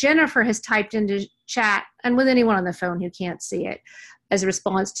what Jennifer has typed into chat, and with anyone on the phone who can't see it, as a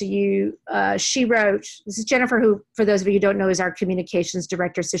response to you. She wrote, this is Jennifer, who, for those of you who don't know, is our communications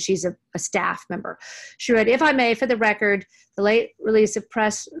director, so she's a staff member. She wrote, if I may, for the record, the late release of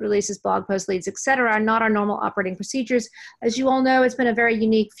press releases, blog post leads, etc., are not our normal operating procedures. As you all know, it's been a very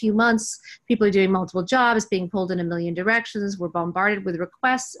unique few months. People are doing multiple jobs, being pulled in a million directions. We're bombarded with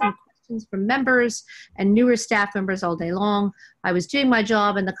requests and questions from members and newer staff members all day long. I was doing my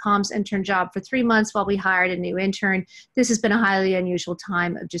job and the comms intern job for 3 months while we hired a new intern. This has been a highly unusual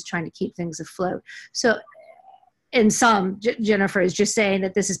time of just trying to keep things afloat. So in sum, Jennifer is just saying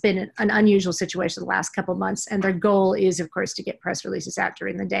that this has been an unusual situation the last couple of months, and their goal is, of course, to get press releases out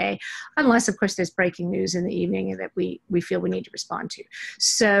during the day, unless, of course, there's breaking news in the evening that we feel we need to respond to.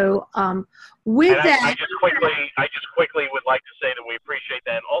 So with that, I just quickly would like to say that we appreciate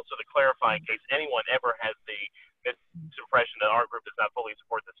that, and also to clarify, in case anyone ever has the misimpression that our group does not fully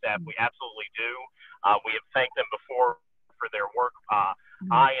support the staff, we absolutely do. We have thanked them before for their work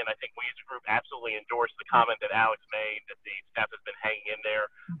I, and I think we as a group, absolutely endorse the comment that Alex made, that the staff has been hanging in there.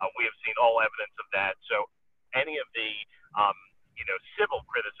 We have seen all evidence of that. So any of the, civil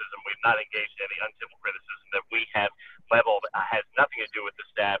criticism, we've not engaged in any uncivil criticism that we have leveled has nothing to do with the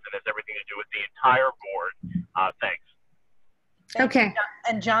staff and has everything to do with the entire board. Thanks. Okay.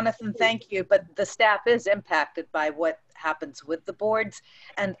 And Jonathan, thank you. But the staff is impacted by what happens with the boards.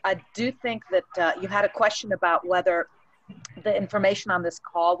 And I do think that you had a question about whether the information on this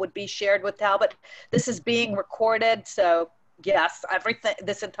call would be shared with Talbot. This is being recorded. So yes, everything,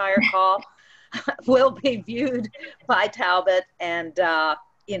 this entire call will be viewed by Talbot. And,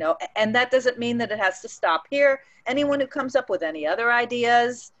 and that doesn't mean that it has to stop here. Anyone who comes up with any other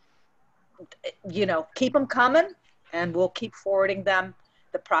ideas, keep them coming. And we'll keep forwarding them.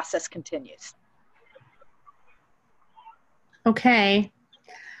 The process continues. Okay.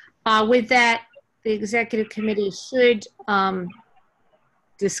 With that, the executive committee should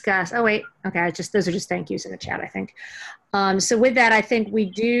discuss. Oh wait, okay. Those are just thank yous in the chat, I think. So with that, I think we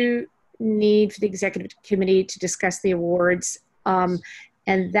do need for the executive committee to discuss the awards,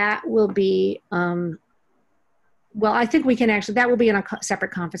 and that will be. Well, I think we can actually, that will be on a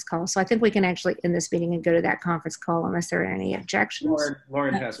separate conference call. So I think we can actually end this meeting and go to that conference call unless there are any objections.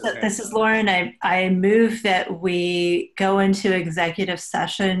 Lauren has her hand. This is Lauren. I move that we go into executive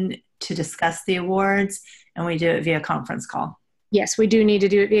session to discuss the awards, and we do it via conference call. Yes, we do need to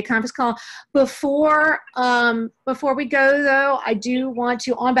do it via conference call. Before we go, though, I do want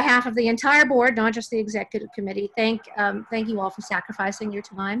to, on behalf of the entire board, not just the executive committee, thank you all for sacrificing your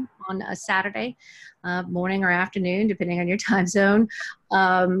time on a Saturday morning or afternoon, depending on your time zone.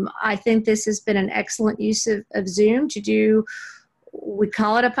 I think this has been an excellent use of Zoom to do. We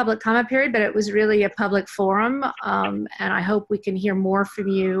call it a public comment period, but it was really a public forum, and I hope we can hear more from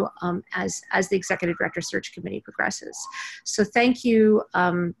you as the Executive Director Search Committee progresses. So thank you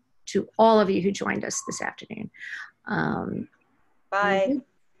to all of you who joined us this afternoon. Bye.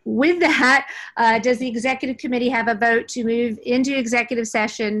 With that, does the Executive Committee have a vote to move into executive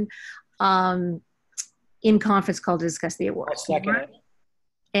session in conference call to discuss the awards? I'll second it.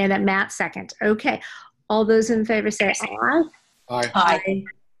 And that Matt second. Okay. All those in favor say aye. Aye. Aye.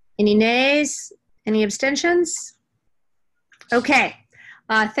 Any nays? Any abstentions? Okay.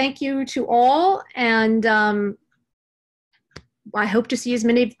 Thank you to all, and I hope to see as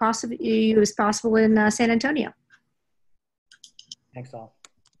many of you as possible in San Antonio. Thanks all.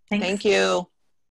 Thank you.